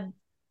Svenja said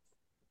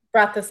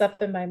brought this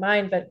up in my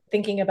mind, but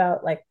thinking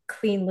about like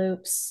clean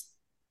loops,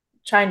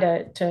 trying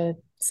to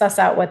suss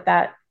out what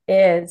that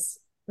is,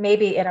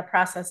 maybe in a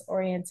process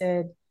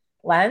oriented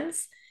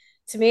lens.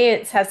 To me,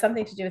 it has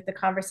something to do with the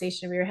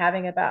conversation we were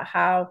having about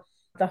how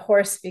the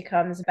horse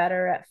becomes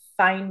better at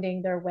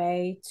finding their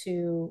way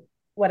to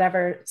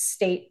whatever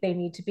state they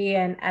need to be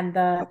in, and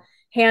the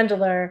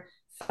handler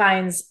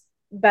finds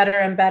better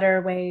and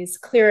better ways,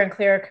 clearer and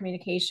clearer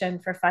communication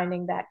for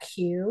finding that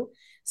cue.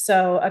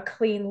 So a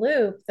clean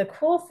loop, the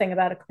cool thing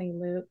about a clean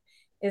loop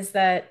is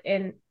that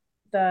in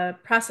the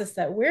process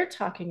that we're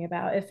talking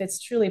about, if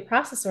it's truly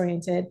process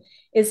oriented,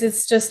 is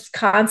it's just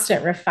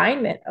constant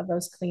refinement of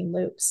those clean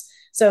loops.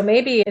 So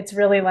maybe it's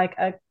really like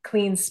a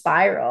clean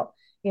spiral.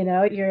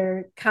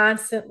 You're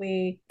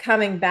constantly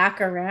coming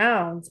back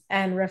around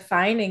and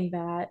refining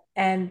that.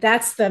 And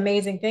that's the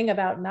amazing thing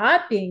about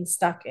not being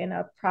stuck in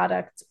a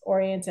product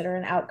oriented or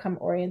an outcome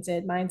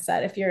oriented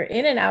mindset. If you're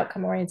in an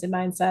outcome oriented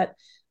mindset,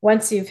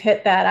 once you've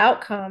hit that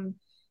outcome,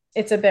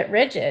 it's a bit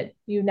rigid.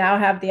 You now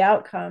have the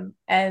outcome,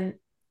 and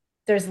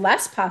there's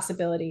less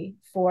possibility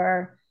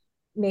for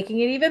making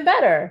it even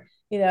better,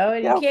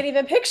 and you can't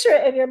even picture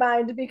it in your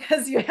mind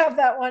because you have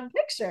that one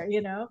picture.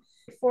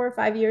 4 or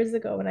 5 years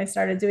ago, when I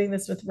started doing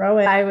this with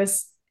Rowan, I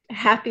was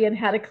happy and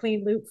had a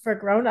clean loop for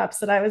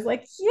grownups. And I was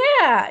like,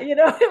 yeah, it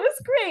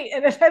was great.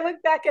 And if I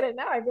look back at it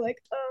now, I'd be like,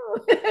 oh,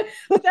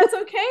 but that's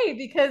okay,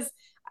 because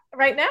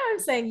right now I'm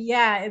saying,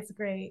 yeah, it's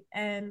great.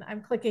 And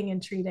I'm clicking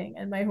and treating,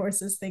 and my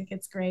horses think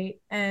it's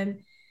great.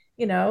 And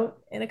in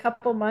a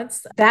couple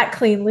months, that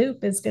clean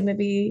loop is going to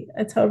be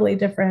a totally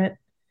different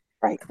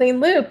clean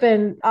loop,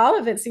 and all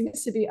of it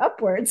seems to be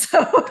upward. So,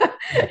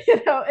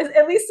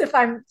 at least if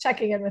I'm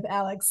checking in with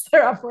Alex,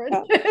 they're upward.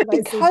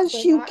 Because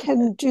you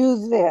can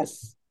do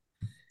this,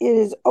 it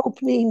is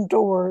opening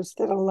doors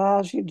that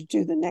allows you to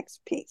do the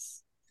next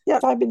piece.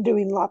 Yes, I've been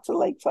doing lots of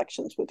leg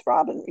flexions with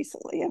Robin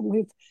recently, and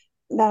we've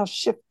now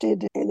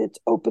shifted, and it's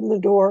opened the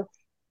door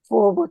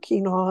for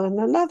working on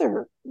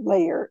another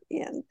layer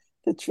in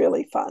that's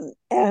really fun.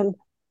 And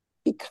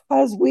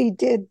because we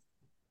did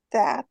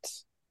that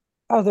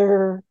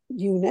other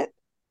unit,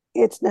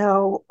 it's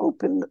now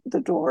opened the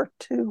door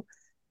to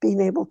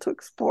being able to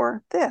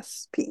explore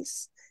this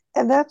piece.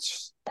 And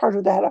that's part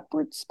of that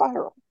upward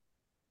spiral.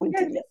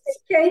 Yeah, just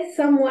in case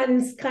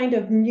someone's kind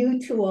of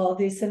new to all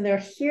this and they're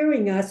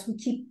hearing us, we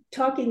keep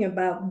talking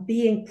about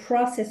being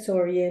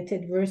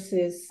process-oriented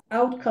versus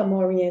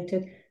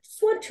outcome-oriented.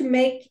 Just want to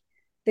make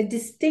the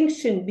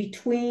distinction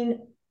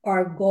between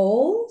our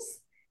goals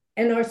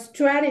and our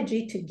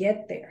strategy to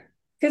get there,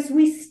 because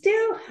we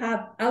still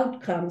have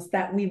outcomes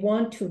that we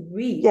want to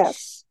reach.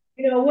 Yes.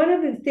 One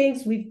of the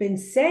things we've been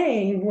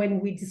saying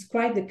when we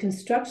describe the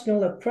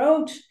constructional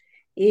approach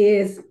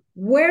is,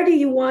 where do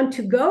you want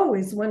to go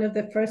is one of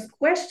the first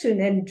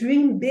questions, and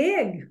dream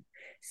big.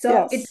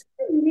 So It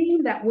doesn't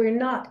mean that we're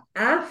not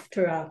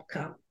after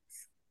outcomes.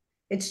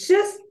 It's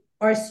just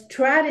our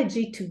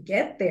strategy to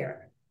get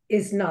there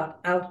is not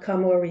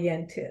outcome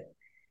oriented.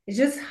 It's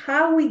just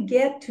how we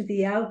get to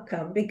the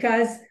outcome,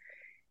 because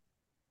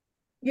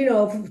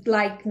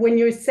like when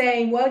you're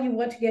saying, well, you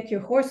want to get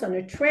your horse on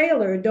a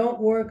trailer,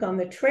 don't work on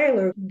the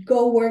trailer,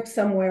 go work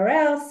somewhere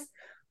else,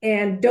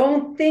 and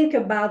don't think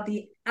about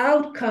the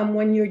outcome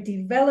when you're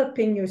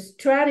developing your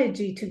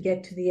strategy to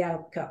get to the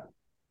outcome.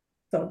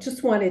 So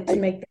just wanted to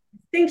make that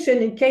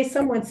distinction in case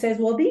someone says,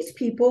 well, these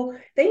people,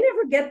 they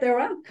never get their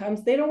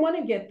outcomes. They don't want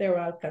to get their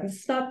outcomes.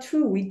 It's not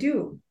true. We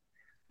do.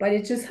 But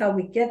it's just how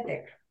we get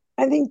there.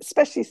 I think,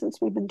 especially since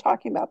we've been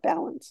talking about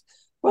balance,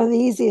 one of the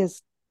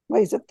easiest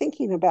ways of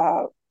thinking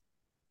about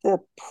the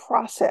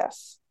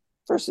process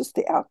versus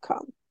the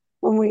outcome,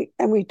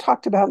 we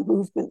talked about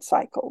movement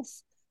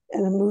cycles,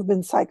 and a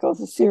movement cycle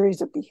is a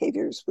series of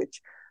behaviors which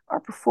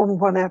are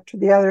performed one after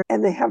the other,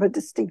 and they have a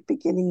distinct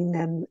beginning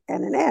and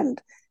an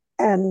end.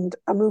 And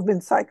a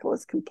movement cycle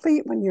is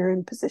complete when you're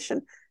in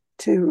position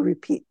to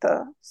repeat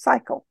the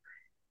cycle.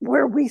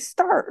 Where we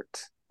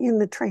start in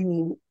the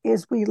training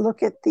is we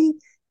look at the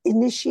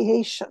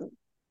initiation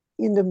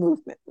into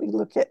movement. We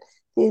look at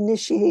the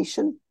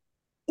initiation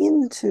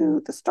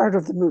into the start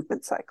of the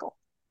movement cycle.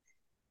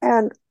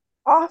 And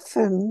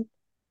often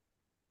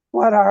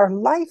what our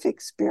life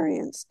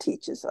experience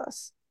teaches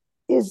us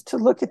is to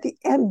look at the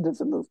end of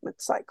the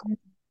movement cycle.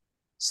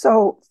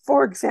 So,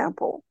 for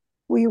example,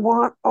 we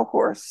want a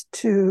horse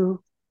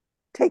to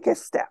take a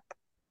step.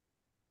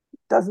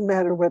 Doesn't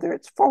matter whether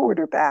it's forward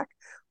or back,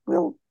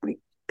 we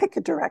pick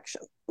a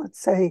direction.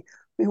 Let's say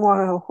we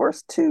want a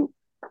horse to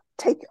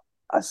take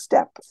a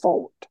step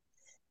forward.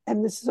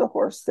 And this is a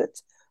horse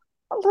that's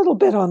a little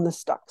bit on the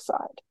stuck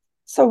side.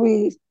 So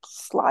we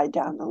slide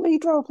down the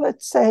lead rope,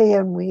 let's say,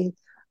 and we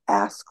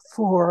ask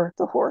for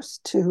the horse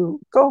to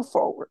go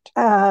forward.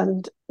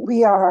 And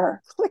we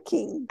are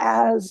clicking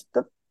as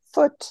the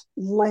foot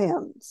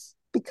lands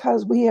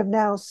because we have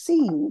now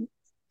seen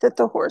that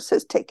the horse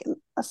has taken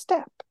a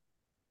step.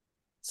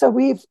 So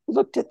we've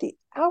looked at the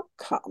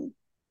outcome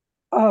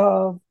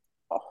of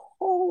a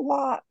whole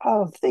lot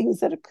of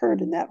things that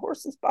occurred in that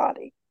horse's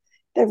body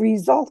that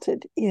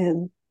resulted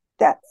in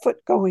that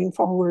foot going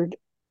forward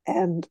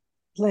and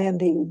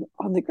landing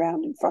on the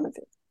ground in front of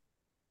it.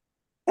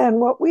 And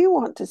what we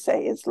want to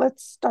say is,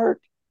 let's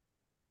start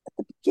at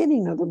the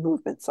beginning of the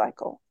movement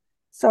cycle.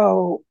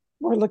 So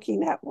we're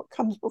looking at what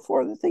comes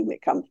before the thing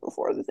that comes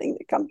before the thing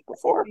that comes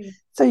before.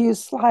 So you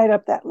slide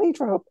up that lead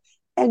rope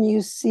and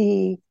you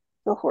see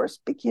the horse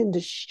begin to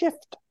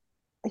shift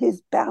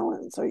his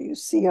balance, or you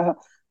see a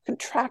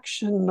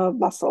contraction of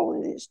muscle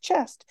in his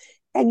chest.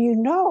 And you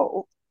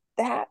know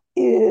that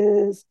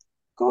is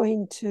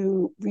going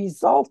to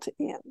result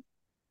in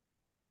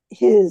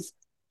his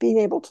being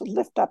able to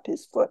lift up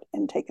his foot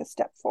and take a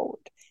step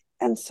forward.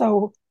 And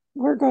so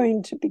we're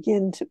going to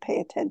begin to pay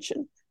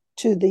attention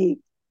to the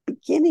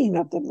beginning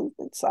of the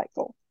movement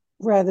cycle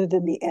rather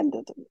than the end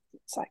of the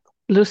movement cycle.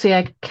 Lucy,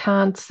 I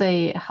can't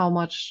say how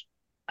much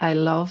I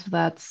love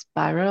that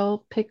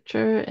spiral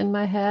picture in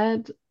my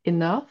head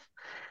enough.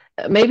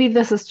 Maybe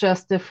this is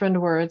just different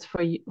words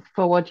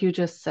for what you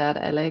just said,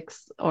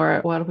 Alex, or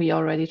what we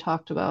already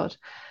talked about.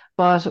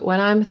 But when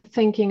I'm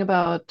talking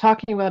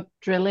about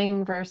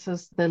drilling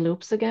versus the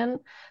loops again,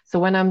 so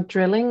when I'm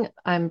drilling,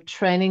 I'm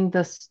training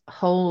this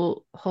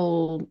whole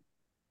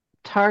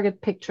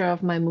target picture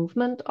of my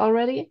movement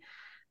already.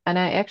 And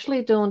I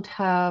actually don't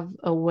have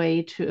a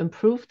way to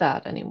improve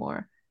that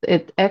anymore.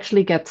 It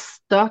actually gets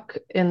stuck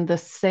in the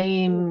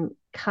same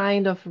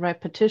kind of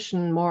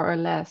repetition, more or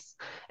less,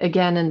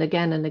 again and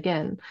again and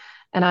again.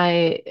 And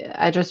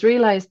I just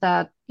realized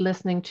that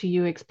listening to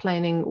you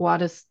explaining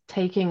what is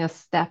taking a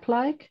step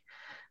like.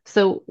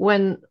 So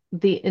when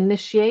the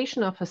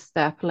initiation of a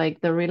step,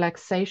 like the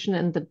relaxation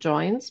in the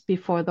joints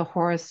before the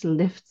horse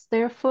lifts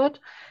their foot,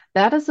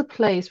 that is a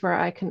place where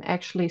I can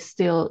actually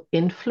still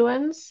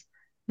influence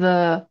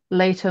the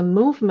later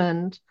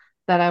movement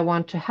that I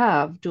want to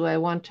have. Do I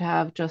want to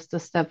have just a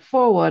step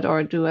forward,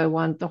 or do I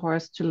want the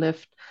horse to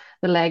lift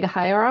the leg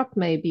higher up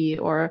maybe?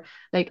 Or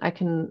like I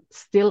can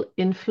still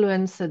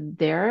influence it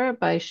there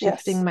by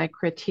shifting my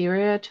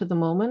criteria to the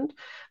moment.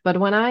 But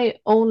when I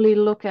only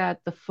look at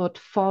the foot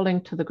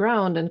falling to the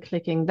ground and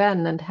clicking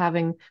then and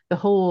having the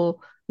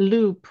whole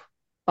loop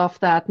of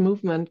that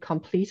movement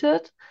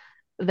completed,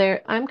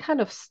 there I'm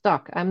kind of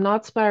stuck. I'm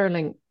not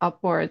spiraling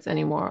upwards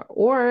anymore,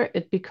 or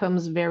it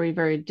becomes very,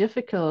 very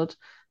difficult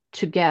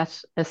to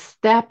get a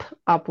step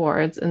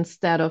upwards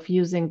instead of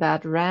using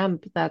that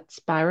ramp that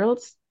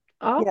spirals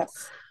up.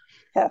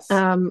 Yes.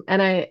 And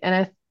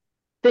I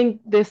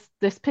think this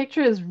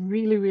picture is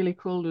really, really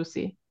cool,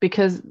 Lucy,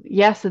 because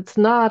yes,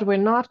 we're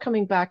not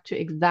coming back to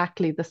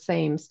exactly the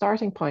same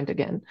starting point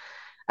again.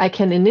 I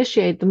can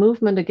initiate the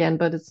movement again,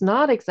 but it's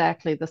not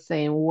exactly the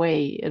same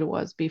way it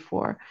was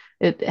before.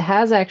 It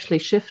has actually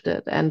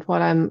shifted. And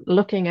what I'm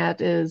looking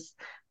at is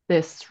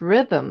this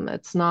rhythm.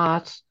 It's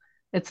not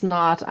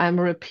I'm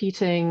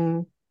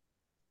repeating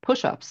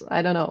push-ups.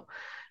 I don't know.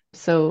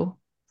 So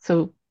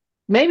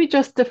maybe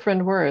just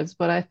different words,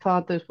 but I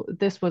thought that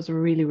this was a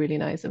really, really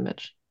nice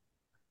image.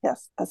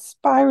 Yes, a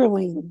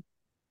spiraling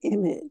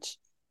image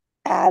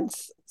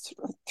adds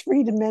sort of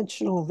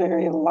three-dimensional,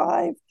 very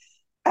alive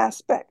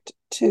aspect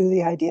to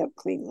the idea of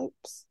clean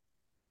loops.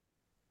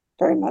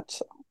 Very much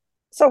so.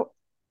 So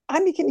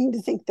I'm beginning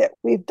to think that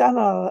we've done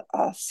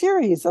a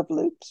series of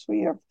loops.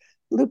 We have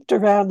looped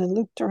around and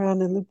looped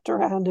around and looped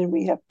around, and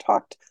we have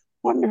talked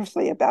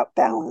wonderfully about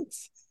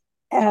balance.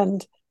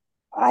 And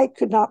I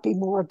could not be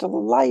more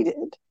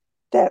delighted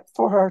that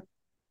for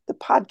the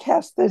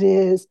podcast that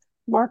is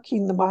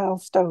marking the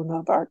milestone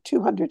of our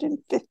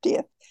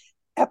 250th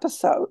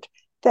episode,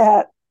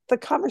 that the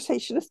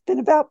conversation has been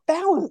about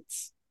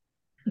balance.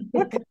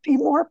 What could be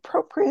more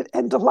appropriate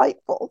and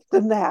delightful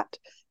than that?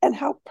 And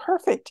how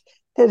perfect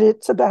that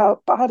it's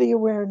about body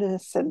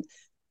awareness and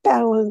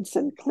balance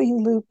and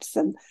clean loops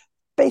and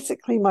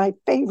basically my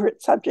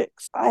favorite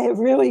subjects. I have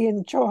really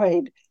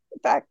enjoyed the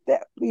fact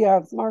that we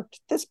have marked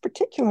this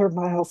particular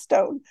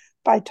milestone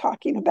by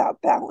talking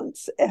about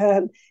balance.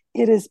 And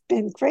it has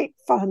been great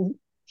fun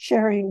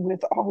sharing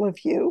with all of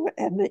you,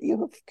 and that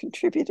you have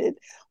contributed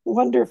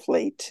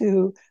wonderfully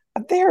to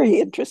a very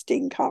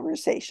interesting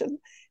conversation.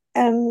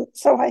 And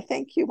so I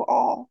thank you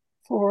all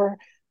for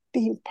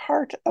being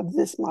part of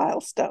this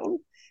milestone.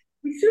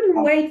 We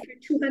shouldn't wait for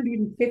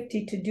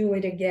 250 to do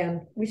it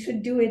again. We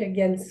should do it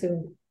again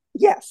soon.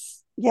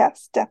 Yes,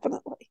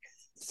 definitely.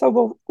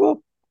 So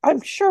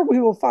I'm sure we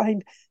will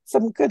find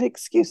some good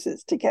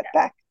excuses to get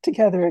back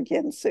together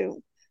again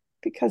soon,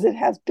 because it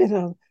has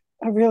been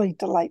a really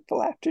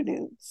delightful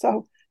afternoon.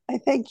 So I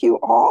thank you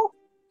all,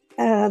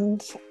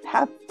 and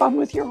have fun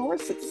with your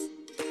horses.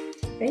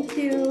 Thank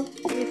you.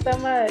 Thank you so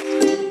much.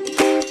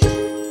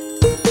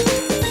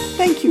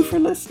 Thank you for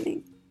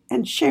listening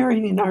and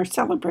sharing in our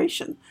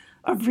celebration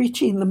of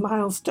reaching the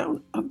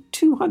milestone of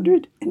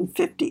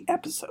 250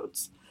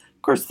 episodes.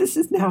 Of course, this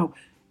is now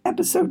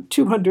episode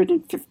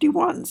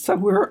 251, so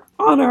we're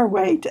on our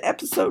way to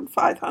episode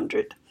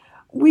 500.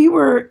 We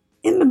were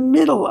in the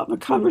middle of a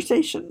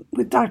conversation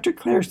with Dr.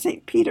 Claire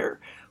St. Peter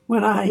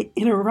when I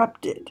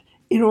interrupted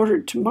in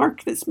order to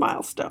mark this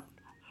milestone.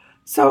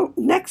 So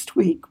next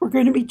week, we're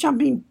going to be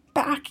jumping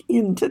back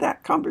into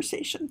that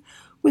conversation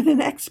with an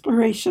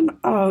exploration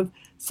of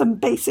some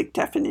basic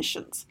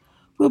definitions.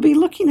 We'll be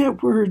looking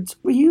at words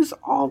we use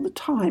all the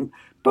time,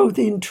 both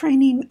in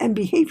training and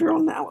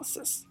behavioral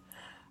analysis.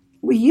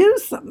 We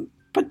use them,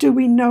 but do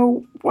we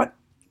know what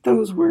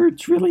those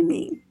words really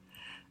mean?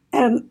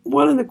 And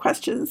one of the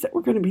questions that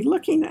we're going to be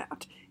looking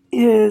at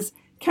is,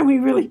 can we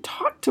really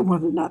talk to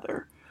one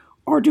another?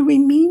 Or do we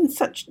mean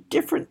such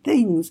different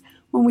things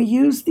when we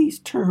use these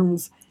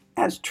terms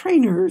as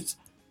trainers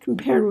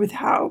compared with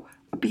how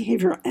a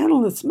behavioral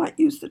analyst might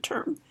use the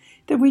term,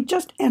 that we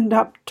just end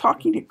up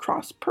talking at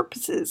cross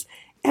purposes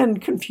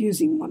and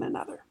confusing one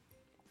another?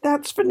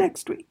 That's for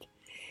next week.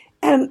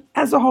 And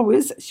as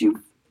always, as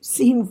you've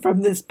seen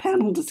from this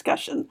panel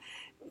discussion,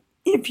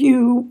 if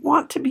you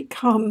want to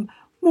become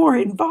more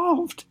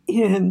involved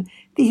in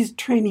these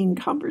training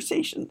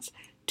conversations,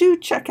 do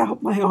check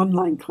out my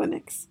online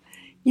clinics.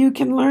 You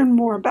can learn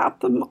more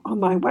about them on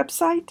my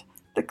website,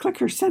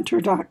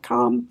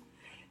 theclickercenter.com.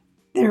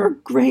 They're a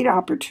great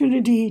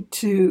opportunity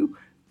to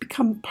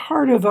become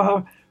part of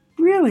a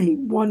really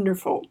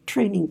wonderful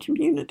training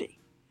community.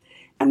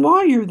 And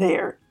while you're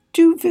there,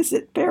 do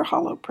visit Bear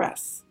Hollow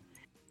Press.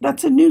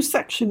 That's a new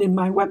section in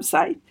my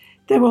website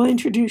that will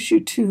introduce you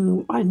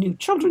to my new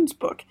children's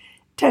book,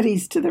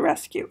 Teddies to the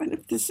Rescue. And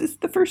if this is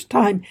the first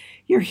time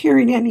you're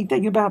hearing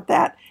anything about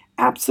that,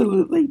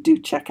 absolutely do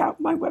check out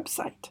my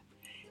website.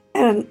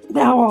 And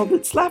now all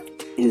that's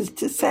left is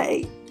to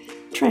say,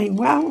 train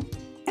well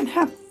and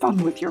have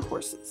fun with your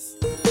horses.